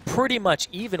pretty much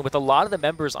even with a lot of the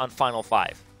members on Final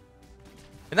 5.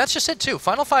 And that's just it too.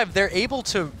 Final 5, they're able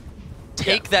to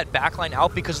take that backline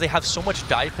out because they have so much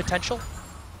dive potential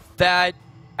that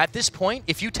at this point,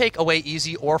 if you take away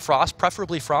Easy or Frost,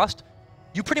 preferably Frost,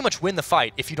 you pretty much win the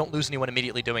fight if you don't lose anyone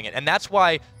immediately doing it. And that's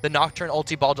why the Nocturne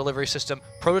ulti ball delivery system,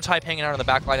 Prototype hanging out on the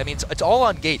backline, I mean, it's all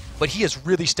on Gate, but he has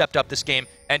really stepped up this game,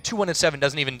 and 2, 1, and 7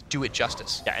 doesn't even do it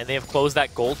justice. Yeah, and they have closed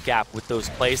that gold gap with those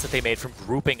plays that they made from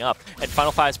grouping up. And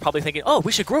Final 5 is probably thinking, oh,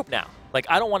 we should group now. Like,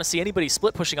 I don't want to see anybody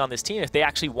split pushing on this team if they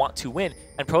actually want to win.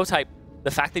 And Prototype,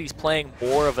 the fact that he's playing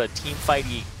more of a team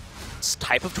fighty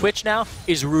type of Twitch now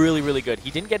is really, really good.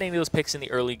 He didn't get any of those picks in the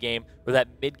early game or that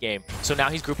mid game, so now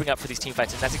he's grouping up for these team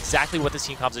fights, and that's exactly what this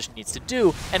team composition needs to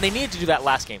do, and they needed to do that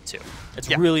last game too. It's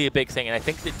really a big thing, and I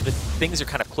think that the things are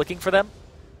kind of clicking for them,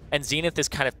 and Zenith is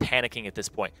kind of panicking at this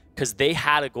point because they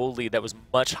had a gold lead that was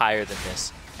much higher than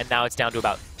this, and now it's down to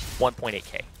about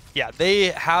 1.8k. Yeah, they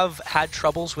have had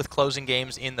troubles with closing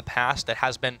games in the past. That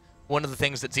has been one of the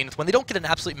things that Zenith, when they don't get an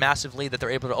absolute massive lead that they're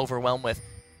able to overwhelm with,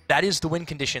 that is the win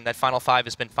condition that Final 5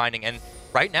 has been finding. And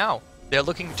right now, they're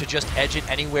looking to just edge it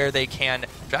anywhere they can.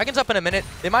 Dragon's up in a minute.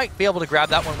 They might be able to grab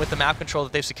that one with the map control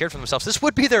that they've secured for themselves. This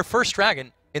would be their first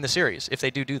Dragon in the series if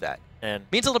they do that. And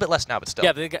means a little bit less now, but still.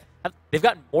 Yeah, they've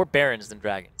gotten more Barons than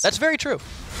Dragons. That's very true.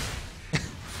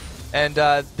 And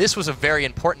this was a very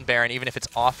important Baron, even if it's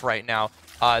off right now.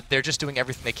 They're just doing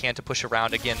everything they can to push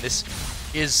around. Again, this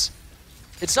is...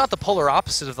 It's not the polar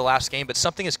opposite of the last game, but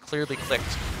something has clearly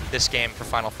clicked this game for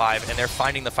Final 5, and they're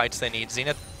finding the fights they need.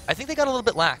 Zenith, I think they got a little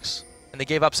bit lax, and they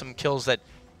gave up some kills that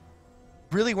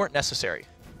really weren't necessary.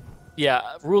 Yeah,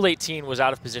 Rule 18 was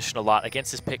out of position a lot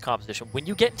against this pick composition. When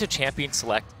you get into Champion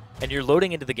Select and you're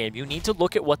loading into the game, you need to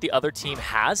look at what the other team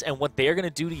has and what they're going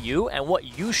to do to you and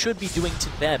what you should be doing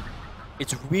to them.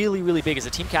 It's really, really big as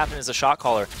a team captain, as a shot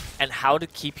caller, and how to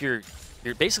keep your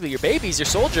basically your babies, your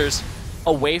soldiers,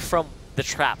 away from the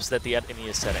traps that the enemy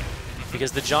is setting.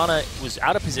 Because the Janna was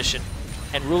out of position,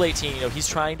 and Rule 18, you know, he's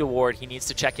trying to ward, he needs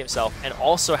to check himself, and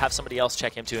also have somebody else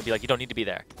check him too and be like, you don't need to be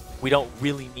there. We don't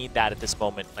really need that at this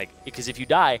moment, like, because if you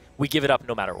die, we give it up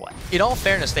no matter what. In all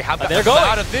fairness, they have got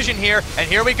out of vision here, and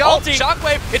here we go. Ulti.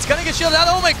 Shockwave, it's gonna get shielded out.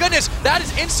 Oh my goodness, that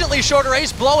is instantly Shorter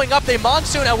Ace blowing up. They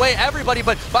monsoon away everybody,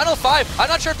 but Final 5, I'm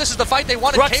not sure if this is the fight they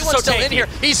wanted. K1's still in here.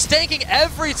 He's tanking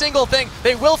every single thing.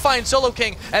 They will find Solo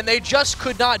King, and they just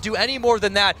could not do any more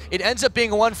than that. It ends up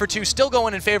being a 1 for 2, still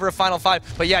going in favor of Final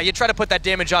 5, but yeah, you try to put that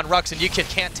damage on Rux, and you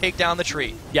can't take down the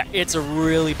tree. Yeah, it's a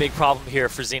really big problem here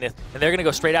for Zenith, and they're going to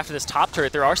go straight after this top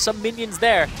turret. There are some minions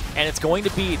there, and it's going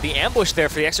to be the ambush there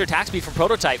for the extra attack speed from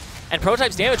Prototype, and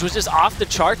Prototype's damage was just off the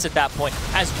charts at that point,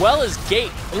 as well as Gate.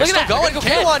 Look at that, going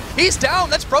K1, he's down,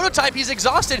 that's Prototype, he's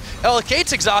exhausted.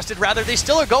 Gate's exhausted, rather. They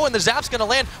still are going, the zap's going to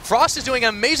land. Frost is doing an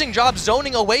amazing job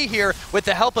zoning away here with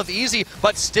the help of Easy,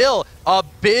 but still a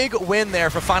big win there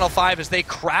for Final 5 as they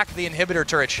crack the inhibitor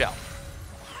turret shell.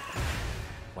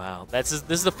 Wow, this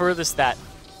is the furthest that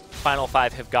Final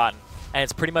 5 have gotten, and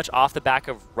it's pretty much off the back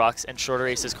of Rux and Shorter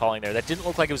Ace's calling there. That didn't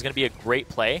look like it was going to be a great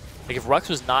play. Like, if Rux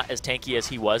was not as tanky as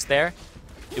he was there,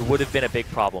 it would have been a big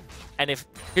problem. And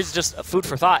here's just a food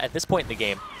for thought at this point in the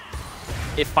game,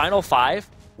 if Final 5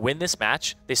 win this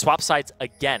match, they swap sides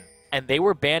again, and they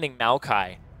were banning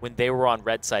Maokai when they were on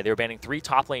red side. They were banning 3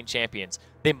 top lane champions.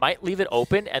 They might leave it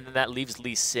open, and then that leaves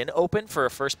Lee Sin open for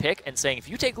a first pick, and saying, if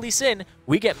you take Lee Sin,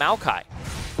 we get Maokai.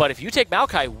 But if you take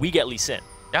Maokai, we get Lee Sin.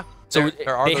 Yeah, so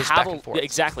there are those back and forth.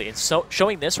 Exactly, and so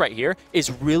showing this right here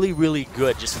is really, really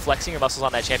good, just flexing your muscles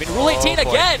on that champion. Rule 18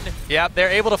 again! Yeah,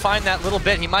 they're able to find that little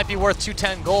bit. He might be worth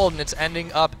 210 gold, and it's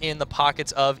ending up in the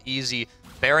pockets of Easy.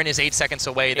 Baron is 8 seconds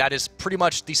away. That is pretty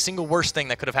much the single worst thing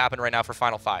that could have happened right now for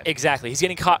Final 5. Exactly. He's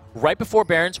getting caught right before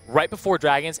Barons, right before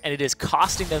Dragons, and it is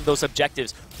costing them those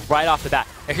objectives right off the bat.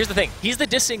 Now, here's the thing. He's the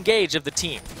disengage of the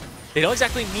team. They don't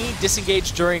exactly need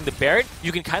disengage during the Baron.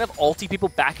 You can kind of ulti people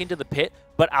back into the pit,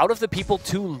 but out of the people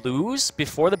to lose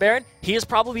before the Baron, he is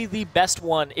probably the best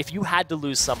one if you had to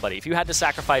lose somebody, if you had to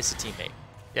sacrifice a teammate.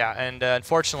 Yeah, and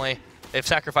unfortunately, they've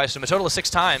sacrificed him a total of 6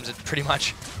 times, pretty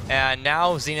much. And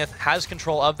now Zenith has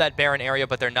control of that Baron area,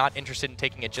 but they're not interested in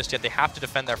taking it just yet. They have to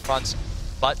defend their fronts,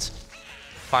 but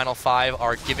Final 5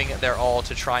 are giving it their all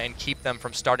to try and keep them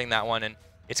from starting that one. And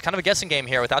it's kind of a guessing game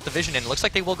here without the vision, and it looks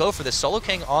like they will go for this. Solo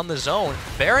King on the zone.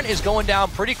 Baron is going down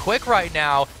pretty quick right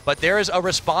now, but there is a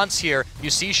response here. You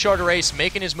see Shorter Ace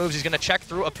making his moves. He's going to check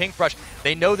through a pink brush.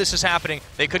 They know this is happening.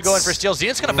 They could go in for steals.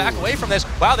 Zenith's going to back away from this.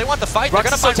 Wow, they want the fight. They're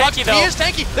going to find Rux. He is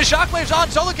tanky. The shockwave's on.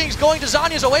 Solo King's going to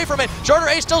Zanya's away from it. Shorter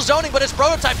Ace still zoning, but it's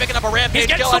Prototype picking up a rampage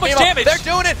kill. He's getting so much damage. They're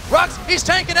doing it. Rux, he's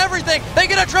tanking everything. They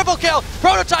get a triple kill.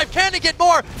 Prototype, can he get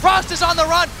more? Frost is on the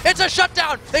run. It's a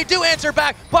shutdown. They do answer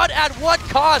back, but at what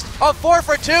cost? A 4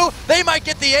 for 2. They might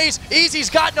get the ace. Easy's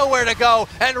got nowhere to go,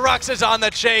 and Rux is on the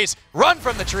chase. Run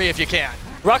from the tree if you can.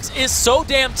 Rux is so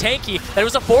damn tanky that it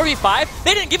was a 4v5.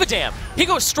 They didn't give a damn. He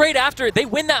goes straight after it. They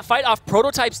win that fight off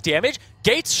Prototype's damage.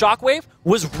 Gate's shockwave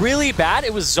was really bad.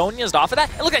 It was Zonya's off of that.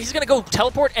 And look at that, he's going to go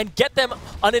teleport and get them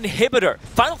an inhibitor.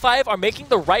 Final 5 are making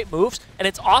the right moves, and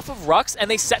it's off of Rux, and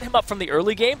they set him up from the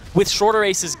early game with Shorter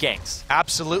Ace's ganks.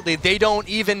 Absolutely. They don't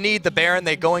even need the Baron.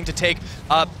 They're going to take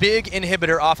a big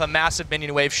inhibitor off a massive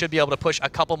minion wave. Should be able to push a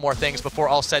couple more things before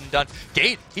all said and done.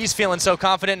 Gate, he's feeling so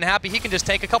confident and happy he can just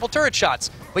take a couple turret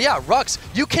shots. But yeah, Rux,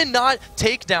 you cannot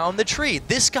take down the tree.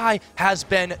 This guy has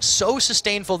been so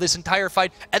sustainful this entire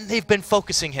fight, and they've been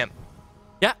focusing him.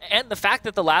 Yeah, and the fact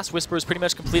that the last Whisper is pretty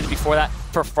much completed before that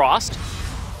for Frost,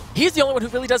 he's the only one who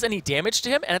really does any damage to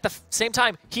him, and at the same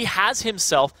time, he has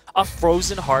himself a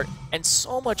Frozen Heart and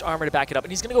so much armor to back it up,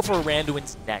 and he's going to go for a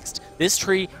Randuin's next. This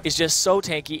tree is just so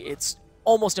tanky, it's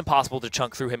almost impossible to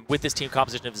chunk through him with this team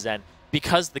composition of ZEN,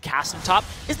 because the cast on top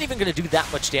isn't even going to do that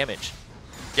much damage.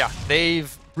 Yeah,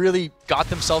 they've really got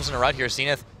themselves in a rut here.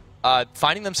 Zenith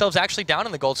finding themselves actually down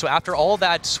in the gold. So after all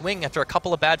that swing, after a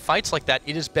couple of bad fights like that,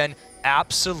 it has been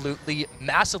absolutely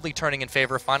massively turning in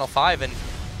favor of Final 5. And,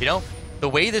 you know, the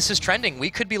way this is trending, we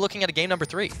could be looking at a game number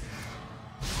 3.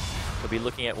 We'll be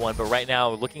looking at one, but right now,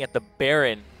 looking at the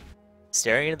Baron,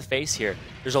 staring into the face here.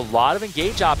 There's a lot of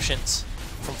engage options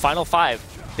from Final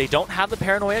 5. They don't have the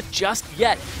paranoia just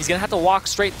yet. He's going to have to walk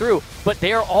straight through, but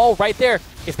they are all right there.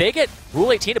 If they get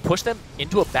Rule 18 to push them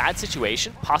into a bad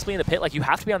situation, possibly in the pit, like you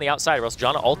have to be on the outside or else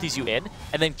Janna ultis you in,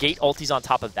 and then Gate ultis on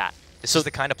top of that. This is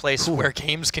the kind of place where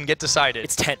games can get decided.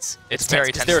 It's tense. It's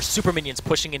very tense. There are super minions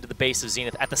pushing into the base of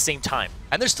Zenith at the same time.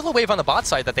 And there's still a wave on the bot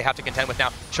side that they have to contend with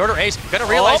now. Shorter Ace, gonna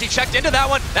realize he checked into that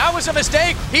one. That was a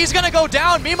mistake. He's gonna go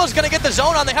down. Mimo's gonna get the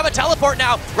zone on. They have a teleport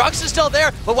now. Rux is still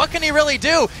there, but what can he really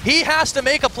do? He has to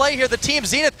make a play here. The team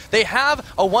Zenith, they have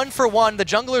a 1-for-1. The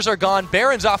junglers are gone.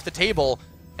 Baron's off the table.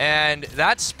 And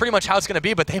that's pretty much how it's gonna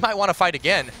be, but they might want to fight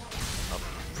again.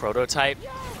 Prototype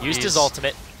used his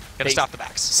ultimate. Gonna stop the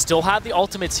backs. Still have the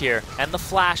ultimates here, and the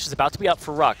flash is about to be up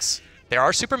for Rux. There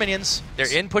are super minions.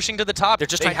 They're in pushing to the top. They're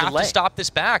just they trying have to stop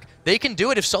this back. They can do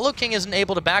it. If Solo King isn't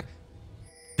able to back,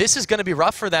 this is going to be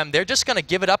rough for them. They're just going to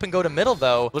give it up and go to middle,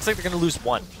 though. Looks like they're going to lose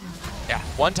one. Yeah,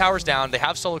 one tower's down. They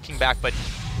have Solo King back, but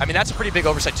I mean, that's a pretty big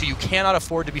oversight, too. You cannot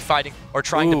afford to be fighting or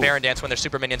trying to Baron dance when there's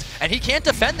super minions. And he can't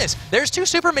defend this. There's 2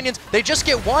 super minions. They just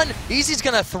get one. Easy's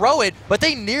going to throw it, but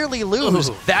they nearly lose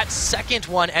that second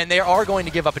one, and they are going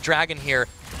to give up a dragon here.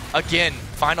 Again,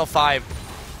 Final 5.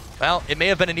 Well, it may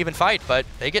have been an even fight, but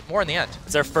they get more in the end.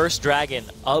 It's their first dragon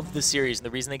of the series, and the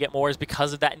reason they get more is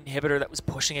because of that inhibitor that was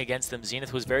pushing against them.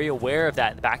 Zenith was very aware of that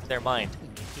in the back of their mind.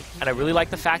 And I really like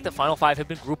the fact that Final 5 have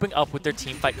been grouping up with their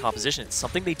team fight composition. It's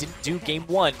something they didn't do Game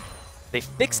 1. They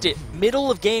fixed it middle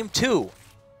of Game 2.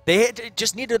 They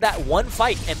just needed that one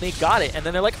fight, and they got it. And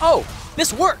then they're like, oh,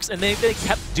 this works. And they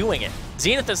kept doing it.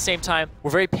 Zenith, at the same time,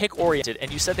 were very pick-oriented.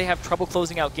 And you said they have trouble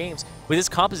closing out games. With this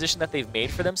composition that they've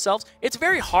made for themselves, it's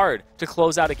very hard to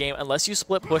close out a game unless you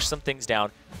split push some things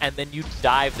down, and then you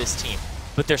dive this team.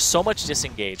 But there's so much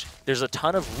disengage. There's a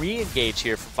ton of re-engage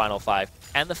here from Final 5.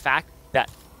 And the fact that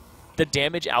the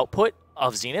damage output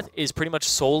of Zenith is pretty much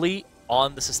solely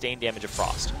on the sustained damage of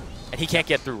Frost. And he can't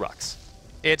get through Rux.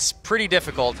 It's pretty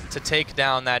difficult to take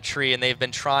down that tree, and they've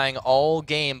been trying all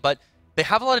game, but they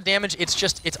have a lot of damage.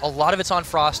 It's a lot of it's on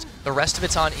Frost, the rest of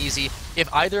it's on Easy.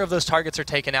 If either of those targets are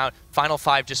taken out, Final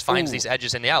 5 just finds these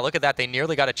edges, and yeah, look at that, they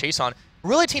nearly got a chase on.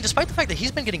 Rule 18, despite the fact that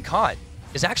he's been getting caught,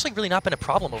 has actually really not been a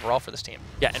problem overall for this team.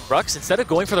 Yeah, and Rux, instead of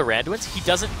going for the Randuins, he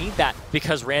doesn't need that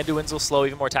because Randuins will slow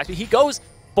even more tactically. He goes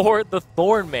for the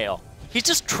Thorn Mail. He's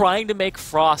just trying to make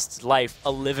Frost's life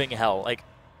a living hell. Like,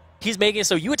 he's making it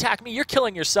so you attack me, you're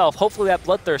killing yourself. Hopefully that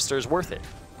Bloodthirster is worth it.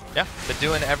 Yeah, they're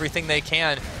doing everything they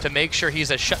can to make sure he's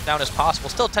as shut down as possible.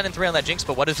 Still 10-3 on that Jinx,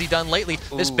 but what has he done lately?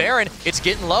 This Baron, it's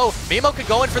getting low. Mimo could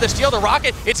go in for the steal. The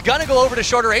Rocket, it's going to go over to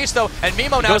Shorter Ace, though. And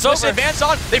Mimo now twists advance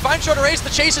on. They find Shorter Ace.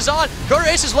 The chase is on. Shorter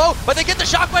Ace is low, but they get the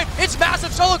Shockwave. It's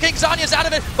massive. Solo King Zanya's out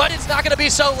of it, but it's not going to be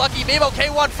so lucky. Mimo,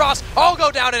 K1, Frost all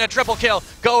go down in a triple kill.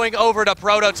 Going over to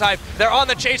Prototype. They're on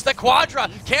the chase. The Quadra.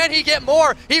 Can he get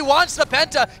more? He wants the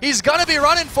Penta. He's going to be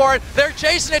running for it. They're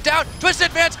chasing it down. Twist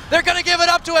advance. They're going to give it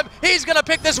up to him. He's going to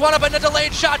pick this one up in a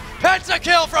delayed shot. Penta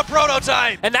kill from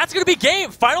Prototype. And that's going to be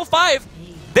game. Final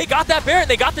 5. They got that Baron.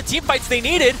 They got the team fights they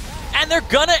needed. And they're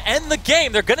going to end the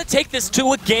game. They're going to take this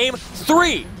to a game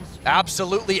 3.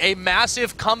 Absolutely a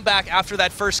massive comeback after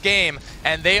that first game.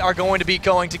 And they are going to be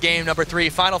going to game number 3.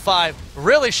 Final 5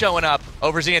 really showing up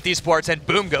over Zenith eSports. And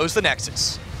boom goes the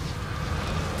Nexus.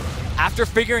 After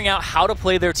figuring out how to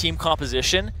play their team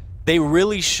composition, they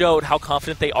really showed how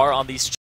confident they are on these